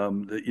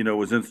 That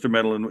was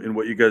instrumental in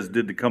what you guys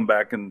did to come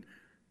back and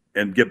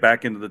get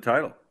back into the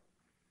title.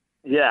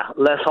 Yeah,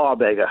 Les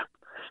Harbager.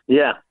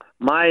 Yeah,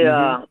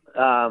 my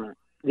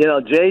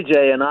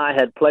JJ and I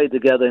had played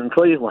together in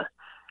Cleveland,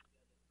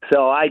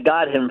 so I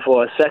got him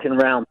for a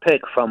second-round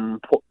pick from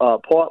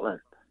Portland.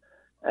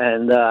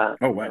 And wow.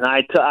 And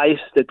I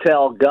used to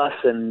tell Gus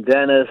and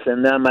Dennis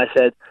and them, I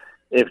said,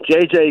 if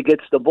JJ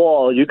gets the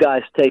ball, you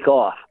guys take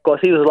off. Of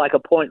course, he was like a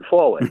point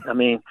forward. I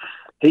mean,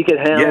 he could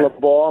handle the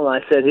ball,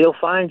 and I said, he'll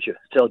find you.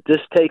 So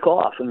just take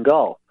off and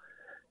go.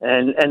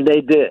 And they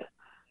did.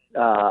 It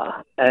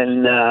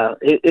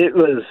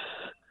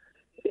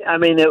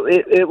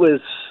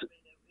was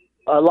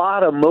a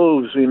lot of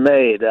moves we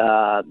made.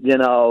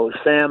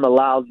 Sam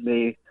allowed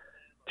me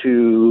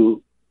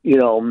to,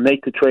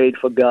 make the trade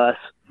for Gus,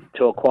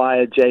 to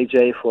acquire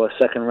JJ for a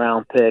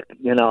second-round pick,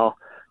 to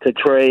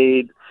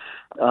trade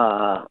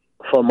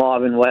for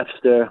Marvin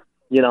Webster,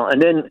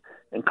 and then,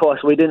 of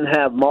course, we didn't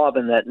have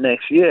Marvin that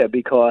next year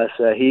because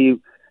he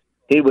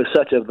was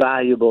such a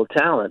valuable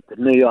talent. The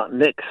New York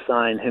Knicks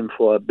signed him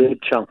for a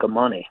big chunk of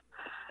money.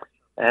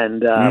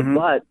 And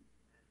but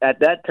at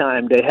that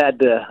time, they had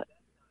to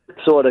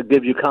sort of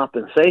give you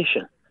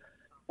compensation.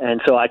 And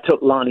so I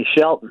took Lonnie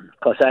Shelton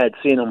because I had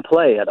seen him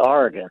play at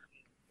Oregon.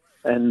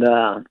 And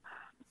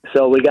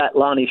so we got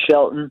Lonnie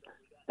Shelton,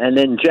 and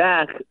then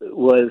Jack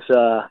was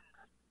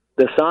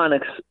the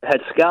Sonics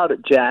had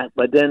scouted Jack,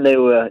 but then they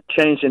were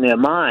changing their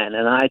mind,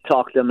 and I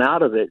talked them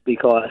out of it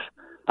because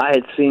I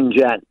had seen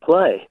Jack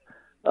play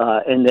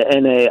in the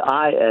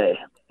NAIA,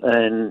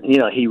 and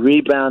he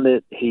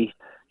rebounded, he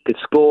could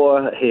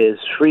score, his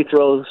free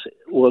throws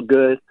were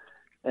good,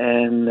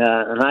 and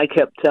I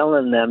kept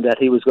telling them that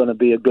he was going to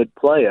be a good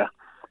player.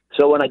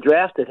 So when I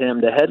drafted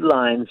him, the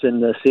headlines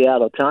in the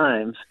Seattle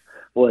Times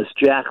was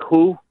Jack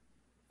who,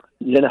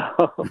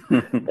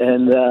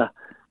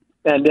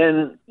 and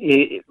then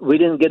we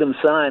didn't get him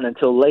signed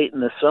until late in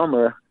the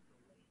summer,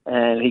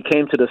 and he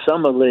came to the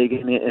summer league,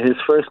 and his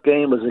first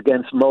game was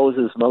against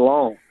Moses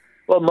Malone.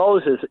 Well,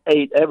 Moses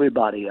ate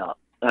everybody up.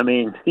 I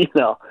mean,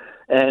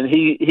 and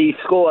he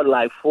scored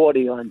like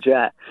 40 on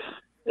Jack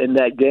in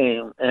that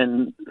game,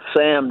 and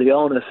Sam, the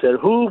owner, said,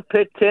 "Who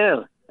picked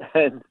him?"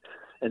 And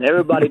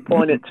everybody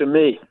pointed to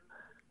me,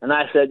 and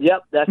I said,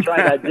 "Yep, that's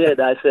right, I did."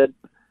 I said,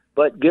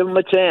 but give him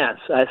a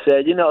chance. I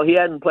said, he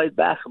hadn't played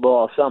basketball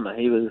all summer.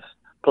 He was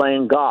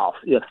playing golf.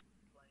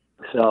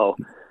 So,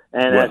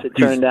 and as it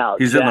turned out,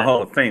 he's in the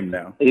Hall of Fame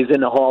now. He's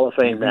in the Hall of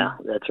Fame now.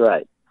 That's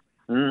right.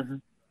 Mm-hmm.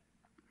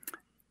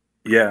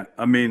 Yeah,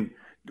 I mean,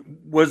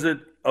 was it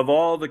of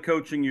all the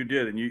coaching you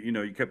did, and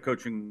you kept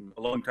coaching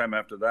a long time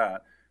after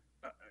that,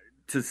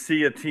 to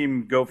see a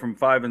team go from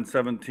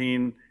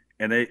 5-17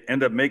 and they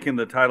end up making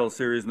the title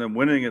series and then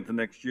winning it the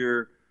next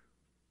year?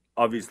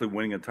 Obviously,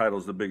 winning a title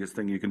is the biggest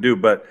thing you can do,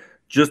 but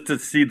just to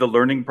see the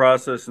learning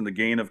process and the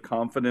gain of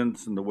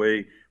confidence and the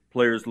way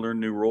players learn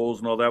new roles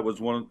and all that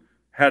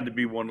had to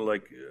be one of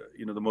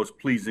the most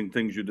pleasing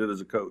things you did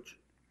as a coach.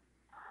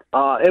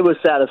 It was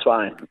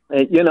satisfying.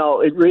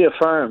 It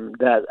reaffirmed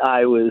that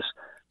I was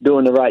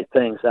doing the right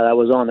things, that I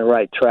was on the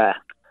right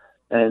track.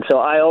 And so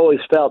I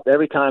always felt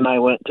every time I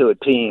went to a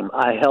team,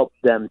 I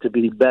helped them to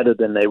be better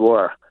than they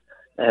were.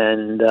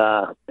 And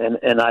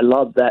I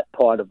loved that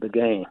part of the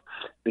game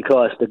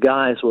because the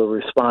guys were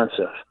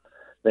responsive.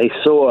 They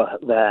saw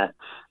that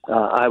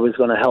I was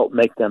going to help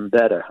make them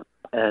better.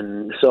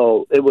 And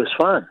so it was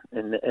fun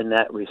in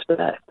that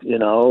respect.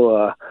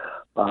 I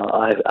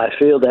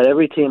feel that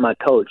every team I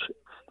coached,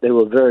 they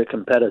were very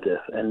competitive,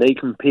 and they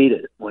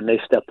competed when they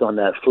stepped on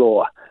that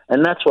floor.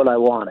 And that's what I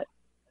wanted.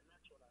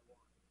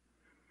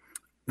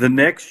 The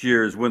next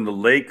year is when the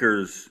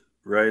Lakers,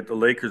 right? The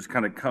Lakers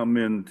kind of come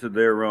into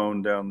their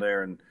own down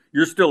there, and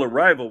you're still a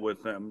rival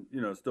with them,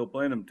 still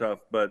playing them tough,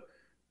 but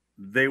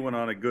they went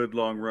on a good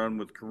long run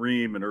with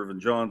Kareem and Irvin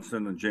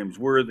Johnson and James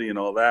Worthy and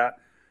all that.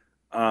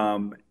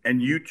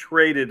 And you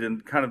traded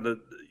in kind of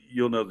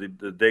you'll know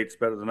the dates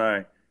better than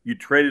I, you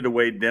traded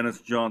away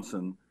Dennis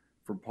Johnson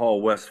for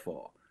Paul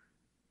Westphal.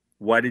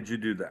 Why did you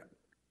do that?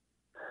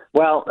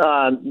 Well,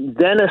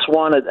 Dennis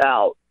wanted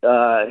out.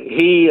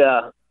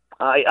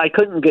 I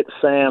couldn't get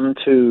Sam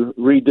to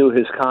redo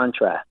his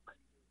contract.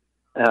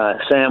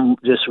 Sam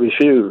just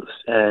refused,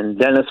 and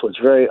Dennis was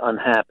very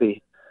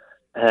unhappy,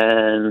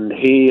 and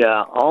he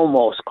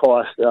almost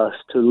cost us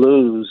to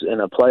lose in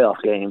a playoff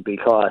game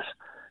because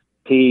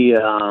he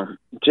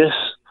just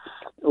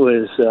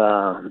was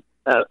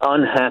an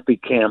unhappy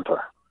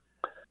camper.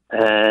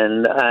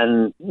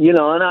 And you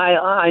know, and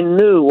I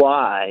knew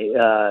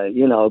why,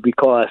 you know,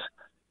 because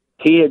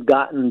he had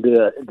gotten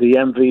the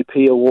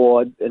MVP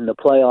award in the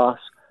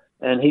playoffs,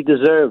 and he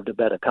deserved a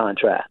better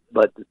contract.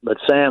 But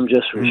Sam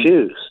just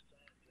refused,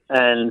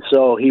 and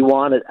so he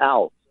wanted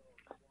out.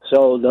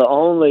 So the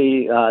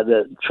only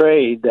the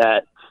trade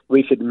that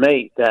we could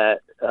make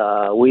that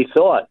we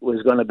thought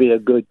was going to be a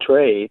good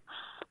trade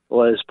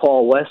was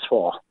Paul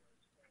Westphal,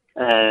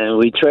 and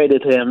we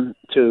traded him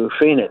to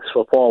Phoenix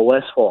for Paul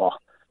Westphal.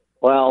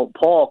 Well,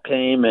 Paul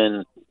came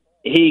and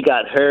he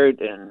got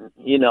hurt, and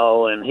you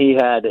know, and he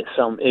had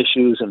some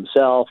issues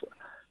himself,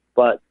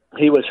 but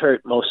he was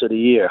hurt most of the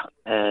year.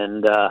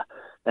 And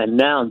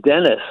now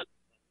Dennis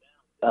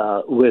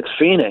with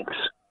Phoenix,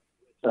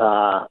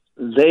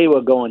 they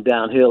were going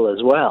downhill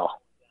as well.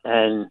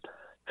 And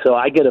so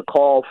I get a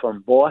call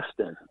from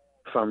Boston,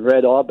 from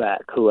Red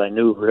Auerbach, who I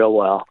knew real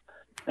well,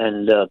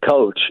 and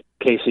coach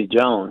Casey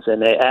Jones,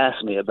 and they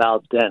asked me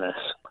about Dennis.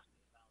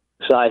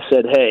 So I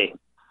said, hey,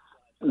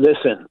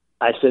 listen,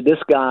 I said, this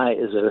guy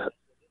is a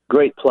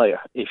great player.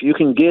 If you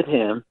can get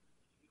him,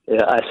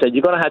 I said,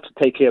 you're going to have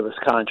to take care of his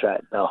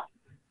contract, though,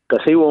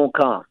 because he won't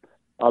come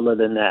other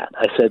than that.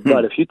 I said,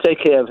 but if you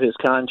take care of his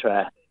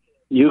contract,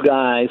 you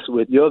guys,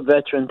 with your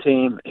veteran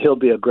team, he'll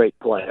be a great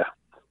player.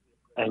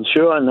 And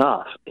sure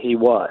enough, he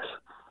was.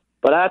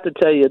 But I have to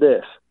tell you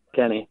this,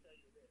 Kenny.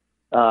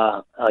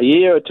 A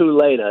year or two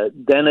later,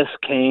 Dennis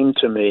came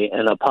to me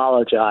and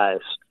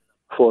apologized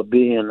for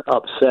being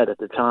upset at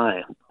the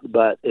time,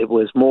 but it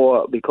was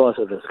more because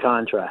of his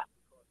contract.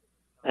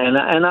 And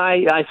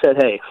I said,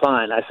 hey,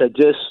 fine. I said,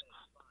 just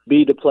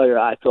be the player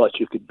I thought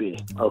you could be,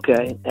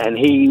 okay? And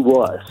he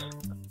was.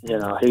 You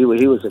know, he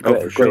was a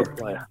great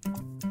player.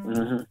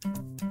 Mm-hmm.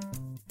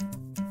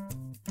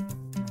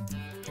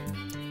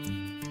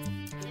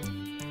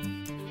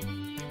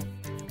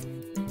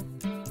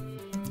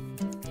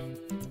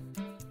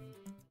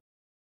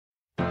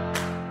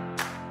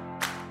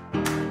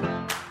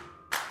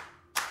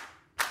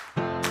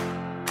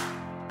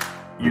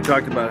 You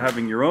talked about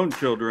having your own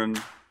children,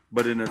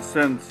 but in a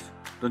sense,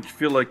 don't you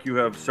feel like you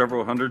have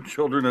several hundred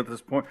children at this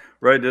point,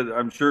 right?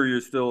 I'm sure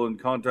you're still in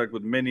contact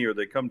with many, or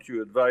they come to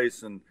you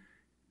advice. And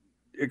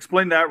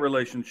explain that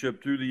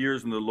relationship through the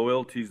years and the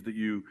loyalties that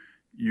you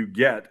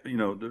get, you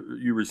know,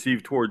 you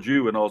receive towards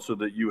you, and also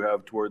that you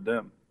have toward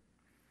them.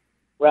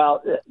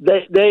 Well,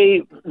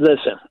 they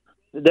listen.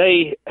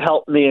 They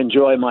helped me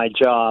enjoy my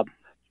job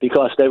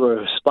because they were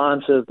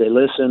responsive. They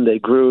listened. They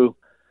grew,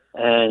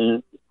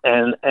 and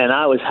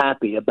I was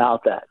happy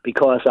about that,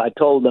 because I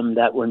told them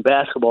that when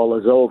basketball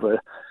is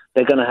over,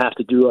 they're going to have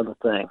to do other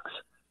things.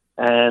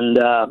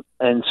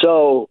 And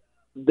so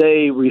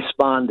they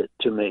responded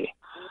to me.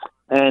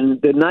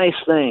 And the nice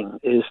thing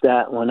is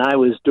that when I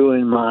was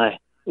doing my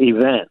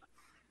event,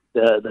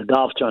 the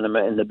golf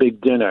tournament and the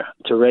big dinner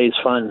to raise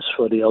funds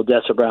for the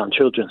Odessa Brown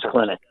Children's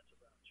Clinic,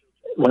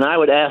 when I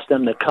would ask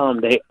them to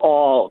come, they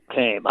all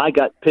came. I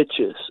got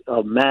pictures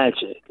of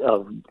Magic,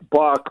 of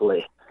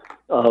Barkley,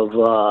 of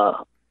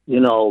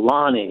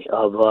Lonnie,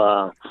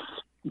 of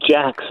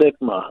Jack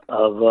Sikma,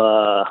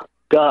 of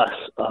Gus.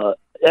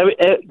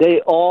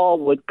 They all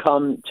would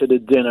come to the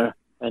dinner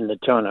and the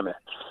tournament,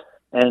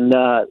 and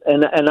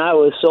I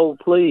was so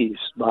pleased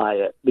by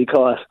it,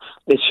 because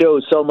it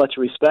showed so much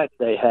respect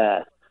they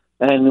had,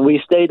 and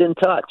we stayed in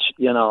touch.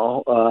 You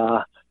know,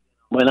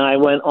 when I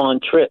went on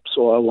trips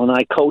or when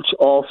I coached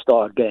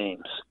All-Star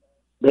games,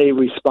 they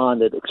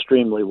responded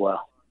extremely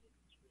well.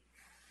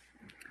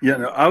 Yeah,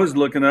 no, I was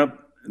looking up.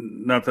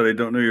 Not that I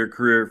don't know your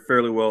career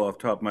fairly well off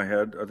the top of my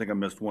head. I think I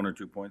missed 1 or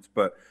 2 points.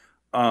 But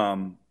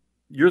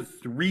you're a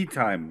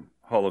 3-time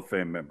Hall of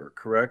Fame member,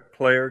 correct?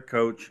 Player,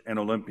 coach, and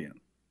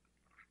Olympian.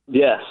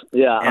 Yes.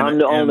 Yeah, I'm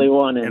the only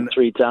one in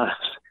 3 times.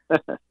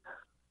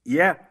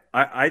 Yeah,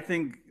 I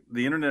think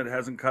the internet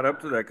hasn't caught up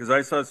to that, because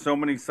I saw so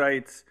many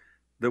sites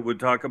that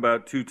would talk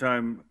about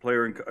 2-time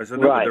player. And I said,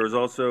 no, but there was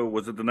also,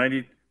 was it the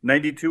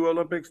 92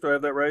 Olympics? Do I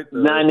have that right?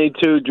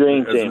 92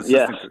 Dream Team,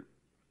 yes.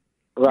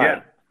 Right.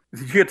 Yeah.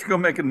 Did you get to go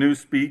make a new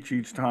speech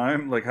each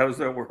time? Like, how does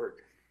that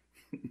work?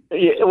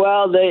 Yeah,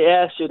 well, they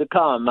asked you to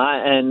come,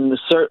 and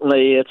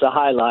certainly it's a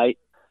highlight,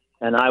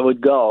 and I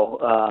would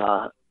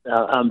go.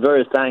 I'm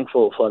very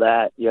thankful for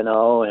that, you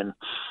know, and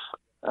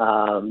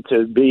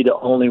to be the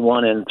only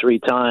one in 3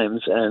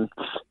 times. And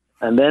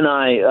then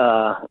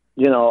I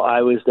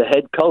was the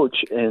head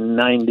coach in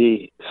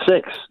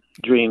 96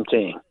 Dream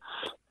Team,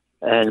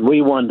 and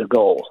we won the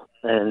gold,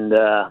 and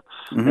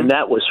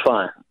that was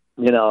fun.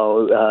 You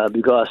know,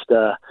 because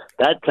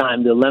that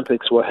time the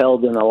Olympics were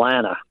held in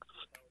Atlanta,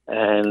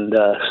 and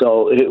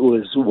so it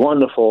was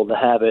wonderful to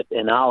have it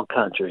in our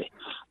country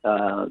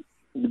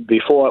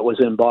before it was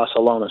in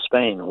Barcelona,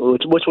 Spain,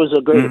 which was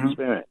a great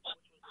experience.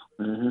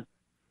 Mm-hmm.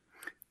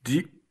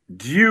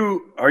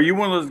 Are you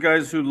one of those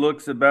guys who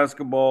looks at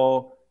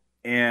basketball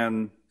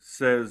and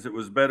says it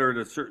was better at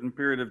a certain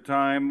period of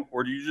time,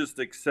 or do you just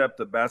accept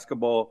that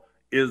basketball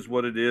is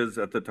what it is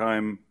at the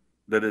time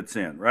that it's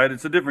in, right?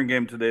 It's a different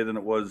game today than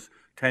it was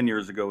 10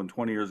 years ago and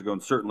 20 years ago,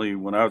 and certainly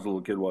when I was a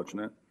little kid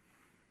watching it.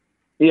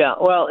 Yeah,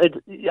 well,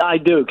 I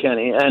do,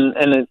 Kenny.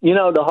 And you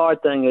know, the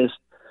hard thing is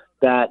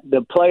that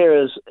the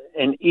players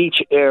in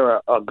each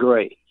era are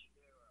great.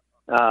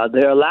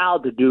 They're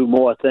allowed to do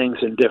more things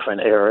in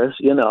different eras,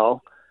 you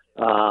know.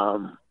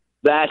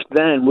 Back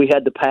then, we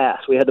had to pass.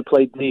 We had to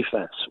play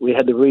defense. We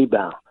had to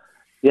rebound.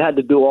 You had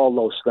to do all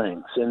those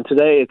things. And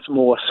today, it's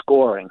more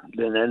scoring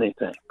than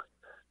anything.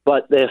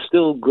 But they're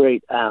still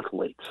great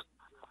athletes.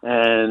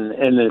 And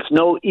it's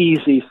no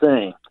easy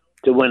thing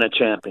to win a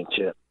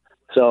championship.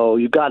 So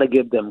you got to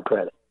give them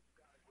credit.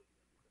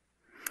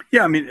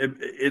 Yeah, I mean,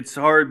 it's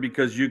hard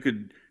because you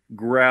could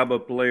grab a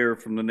player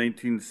from the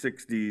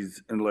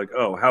 1960s and like,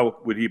 oh, how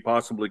would he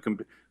possibly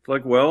compete? It's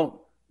like,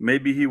 well,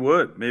 maybe he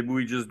would. Maybe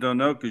we just don't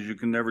know because you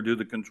can never do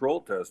the control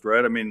test,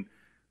 right? I mean,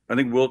 I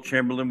think Wilt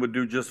Chamberlain would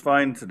do just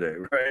fine today,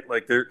 right?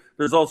 Like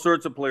there's all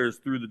sorts of players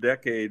through the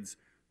decades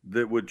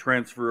that would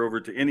transfer over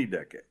to any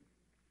decade.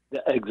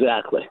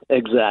 Exactly.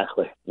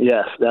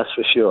 Yes, that's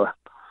for sure.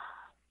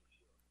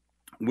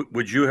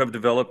 Would you have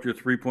developed your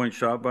three-point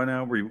shot by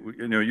now?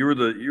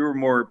 You were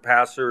more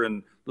passer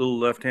and little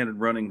left-handed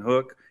running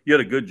hook. You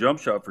had a good jump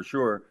shot for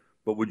sure,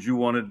 but would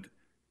you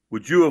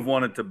have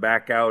wanted to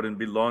back out and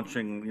be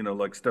launching,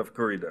 like Steph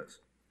Curry does?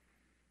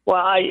 Well,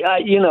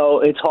 I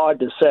it's hard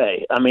to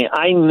say. I mean,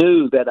 I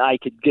knew that I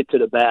could get to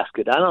the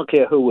basket. I don't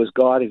care who was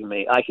guarding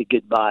me. I could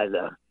get by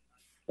them.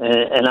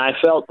 And I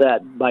felt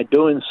that by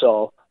doing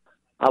so,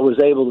 I was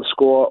able to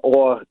score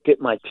or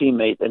get my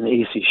teammate an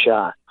easy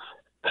shot.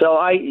 So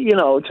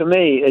to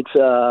me,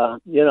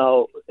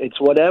 it's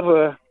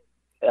whatever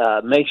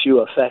makes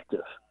you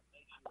effective.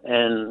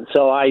 And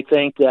so I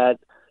think that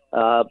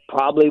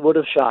probably would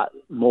have shot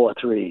more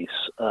threes.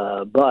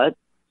 But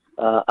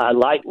I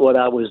liked what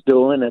I was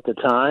doing at the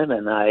time,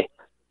 and I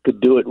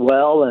could do it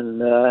well,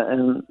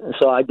 and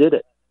so I did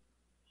it.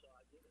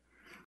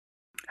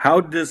 How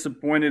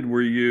disappointed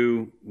were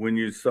you when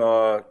you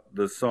saw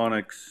the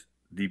Sonics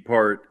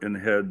depart and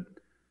head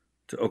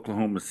to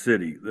Oklahoma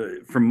City?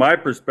 From my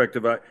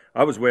perspective,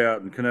 I was way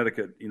out in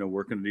Connecticut,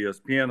 working at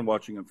ESPN and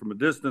watching it from a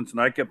distance,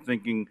 and I kept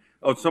thinking,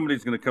 oh,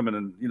 somebody's going to come in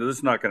and, this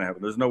is not going to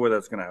happen. There's no way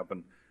that's going to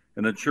happen.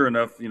 And then sure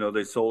enough,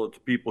 they sold it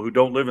to people who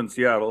don't live in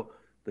Seattle.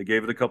 They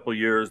gave it a couple of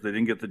years. They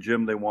didn't get the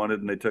gym they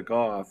wanted, and they took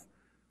off.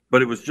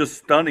 But it was just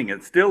stunning.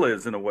 It still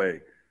is in a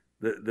way.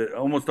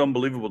 Almost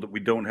unbelievable that we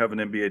don't have an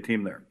NBA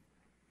team there.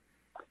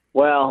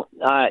 Well,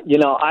 I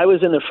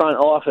was in the front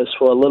office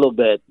for a little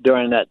bit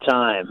during that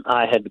time.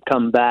 I had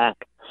come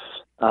back.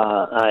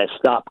 I had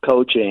stopped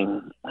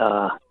coaching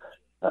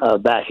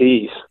back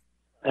east.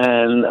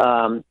 And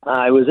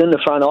I was in the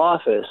front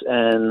office,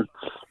 and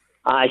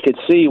I could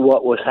see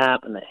what was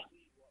happening.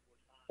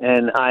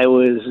 And I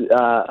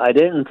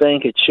didn't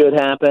think it should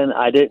happen.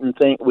 I didn't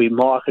think we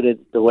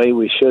marketed the way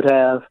we should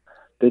have,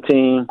 the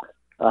team.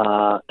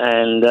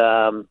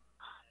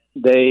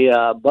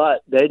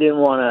 But they didn't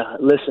want to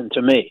listen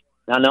to me.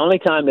 Now, the only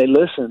time they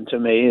listened to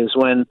me is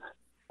when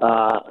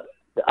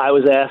I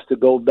was asked to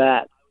go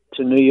back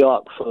to New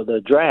York for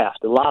the draft,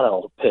 the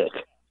lotto pick.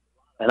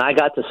 And I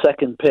got the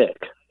second pick.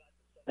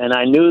 And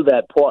I knew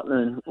that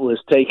Portland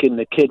was taking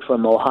the kid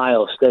from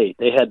Ohio State.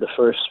 They had the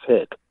first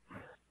pick.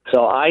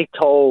 So I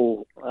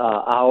told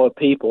our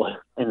people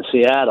in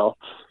Seattle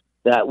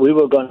that we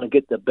were going to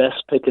get the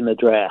best pick in the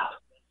draft,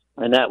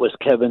 and that was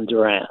Kevin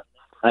Durant.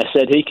 I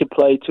said he could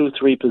play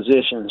 2-3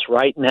 positions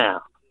right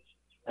now.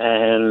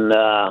 And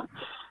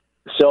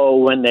so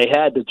when they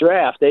had the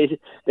draft, they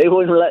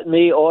wouldn't let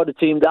me or the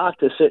team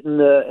doctor sit in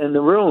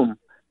the room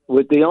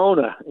with the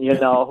owner.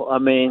 I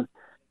mean,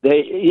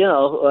 it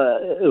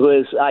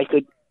was I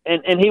could.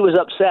 And he was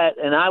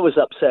upset, and I was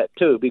upset,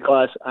 too,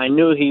 because I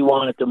knew he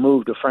wanted to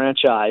move the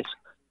franchise,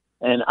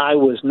 and I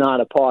was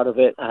not a part of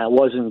it. I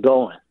wasn't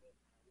going.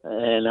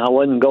 And I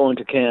wasn't going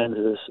to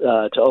Kansas,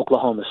 to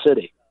Oklahoma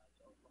City.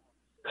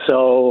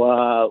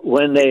 So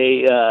when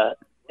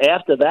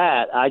after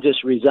that, I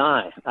just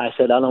resigned. I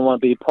said, I don't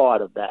want to be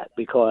part of that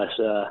because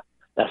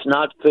that's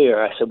not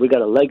fair. I said, we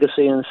got a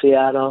legacy in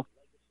Seattle.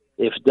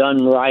 If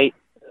done right,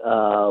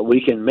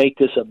 we can make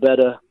this a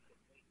better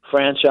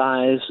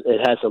franchise.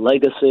 It has a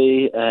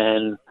legacy,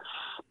 and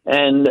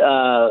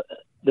the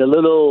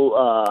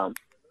little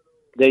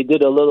they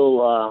did a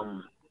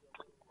little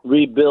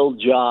rebuild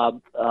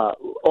job.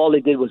 All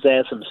they did was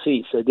add some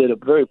seats. They did a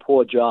very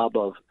poor job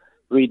of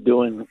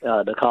redoing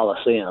the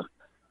Coliseum,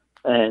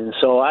 and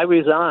so I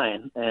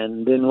resigned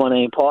and didn't want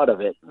any part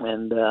of it.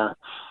 And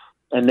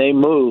they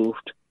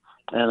moved,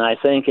 and I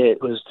think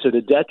it was to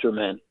the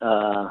detriment.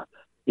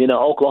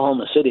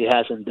 Oklahoma City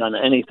hasn't done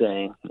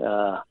anything.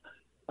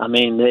 I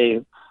mean,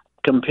 they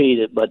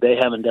competed, but they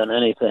haven't done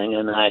anything.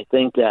 And I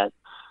think that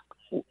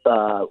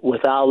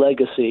with our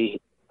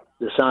legacy,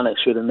 the Sonics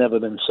should have never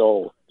been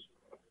sold.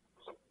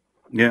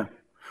 Yeah.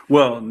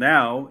 Well,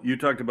 now you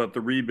talked about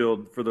the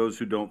rebuild. For those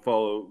who don't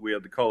follow, we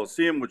had the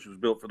Coliseum, which was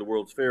built for the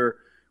World's Fair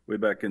way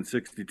back in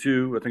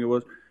 '62, I think it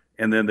was.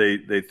 And then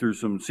they threw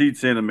some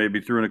seats in and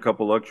maybe threw in a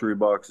couple luxury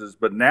boxes.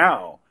 But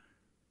now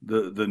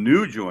the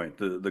new joint,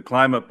 the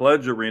Climate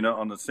Pledge Arena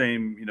on the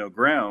same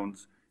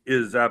grounds,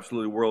 is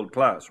absolutely world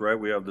class, right?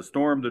 We have the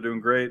Storm, they're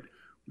doing great.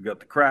 We got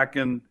the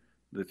Kraken.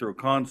 They throw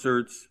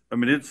concerts. I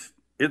mean,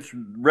 it's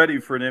ready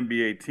for an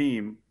NBA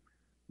team.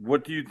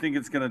 What do you think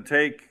it's going to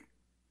take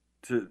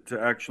to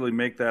actually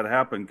make that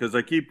happen? Because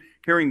I keep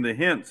hearing the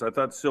hints. I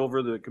thought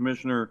Silver, the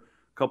commissioner,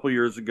 a couple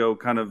years ago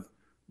kind of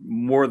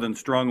more than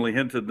strongly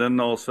hinted. Then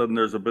all of a sudden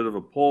there's a bit of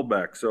a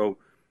pullback. So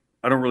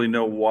I don't really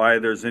know why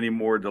there's any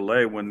more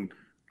delay when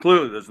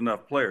clearly there's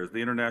enough players.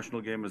 The international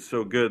game is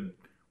so good,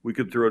 we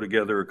could throw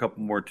together a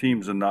couple more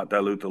teams and not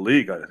dilute the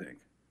league, I think.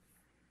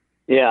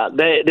 Yeah,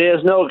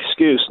 there's no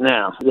excuse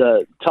now.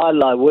 Todd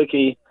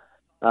Lewicki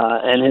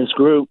and his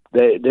group,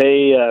 they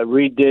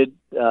redid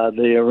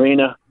the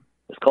arena.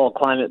 It's called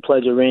Climate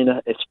Pledge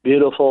Arena. It's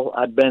beautiful.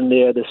 I've been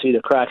there to see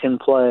the Kraken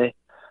play.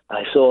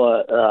 I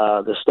saw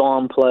the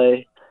Storm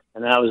play,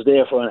 and I was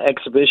there for an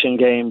exhibition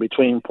game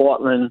between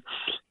Portland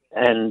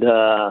and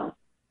the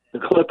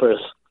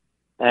Clippers.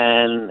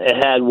 And it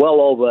had well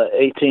over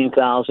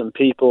 18,000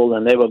 people,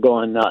 and they were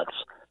going nuts.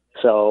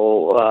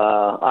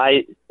 So,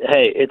 hey,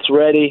 it's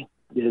ready.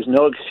 There's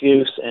no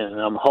excuse, and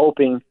I'm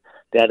hoping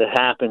that it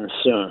happens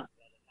soon.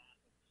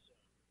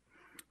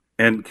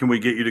 And can we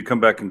get you to come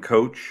back and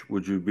coach?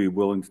 Would you be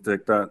willing to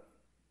take that?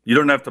 You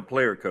don't have to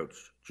play or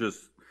coach.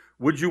 Just,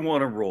 would you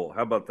want to roll?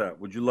 How about that?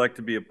 Would you like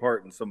to be a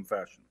part in some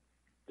fashion?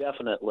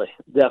 Definitely.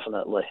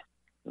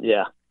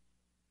 Yeah.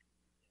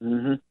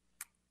 Mm-hmm.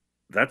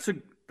 That's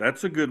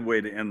a good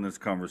way to end this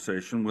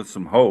conversation with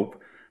some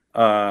hope.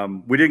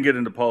 We didn't get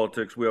into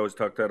politics. We always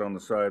talk that on the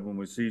side when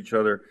we see each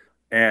other.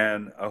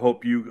 And I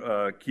hope you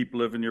keep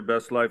living your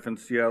best life in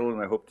Seattle, and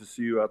I hope to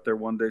see you out there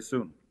one day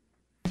soon.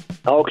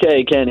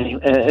 Okay, Kenny.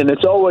 And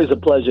it's always a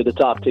pleasure to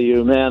talk to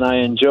you, man.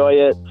 I enjoy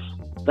it.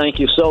 Thank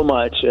you so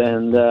much,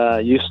 and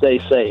you stay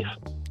safe.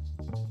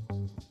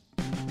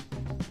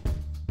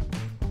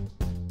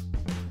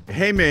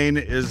 Hey Maine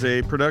is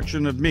a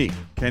production of me,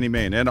 Kenny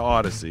Mayne, and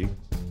Odyssey.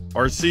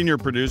 Our senior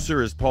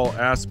producer is Paul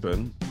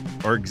Aspen.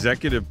 Our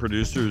executive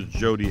producer is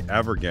Jody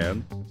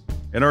Avergan.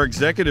 And our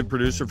executive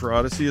producer for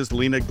Odyssey is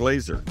Lena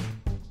Glazer.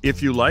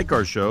 If you like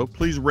our show,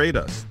 please rate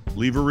us,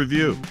 leave a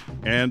review,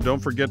 and don't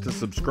forget to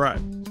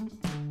subscribe.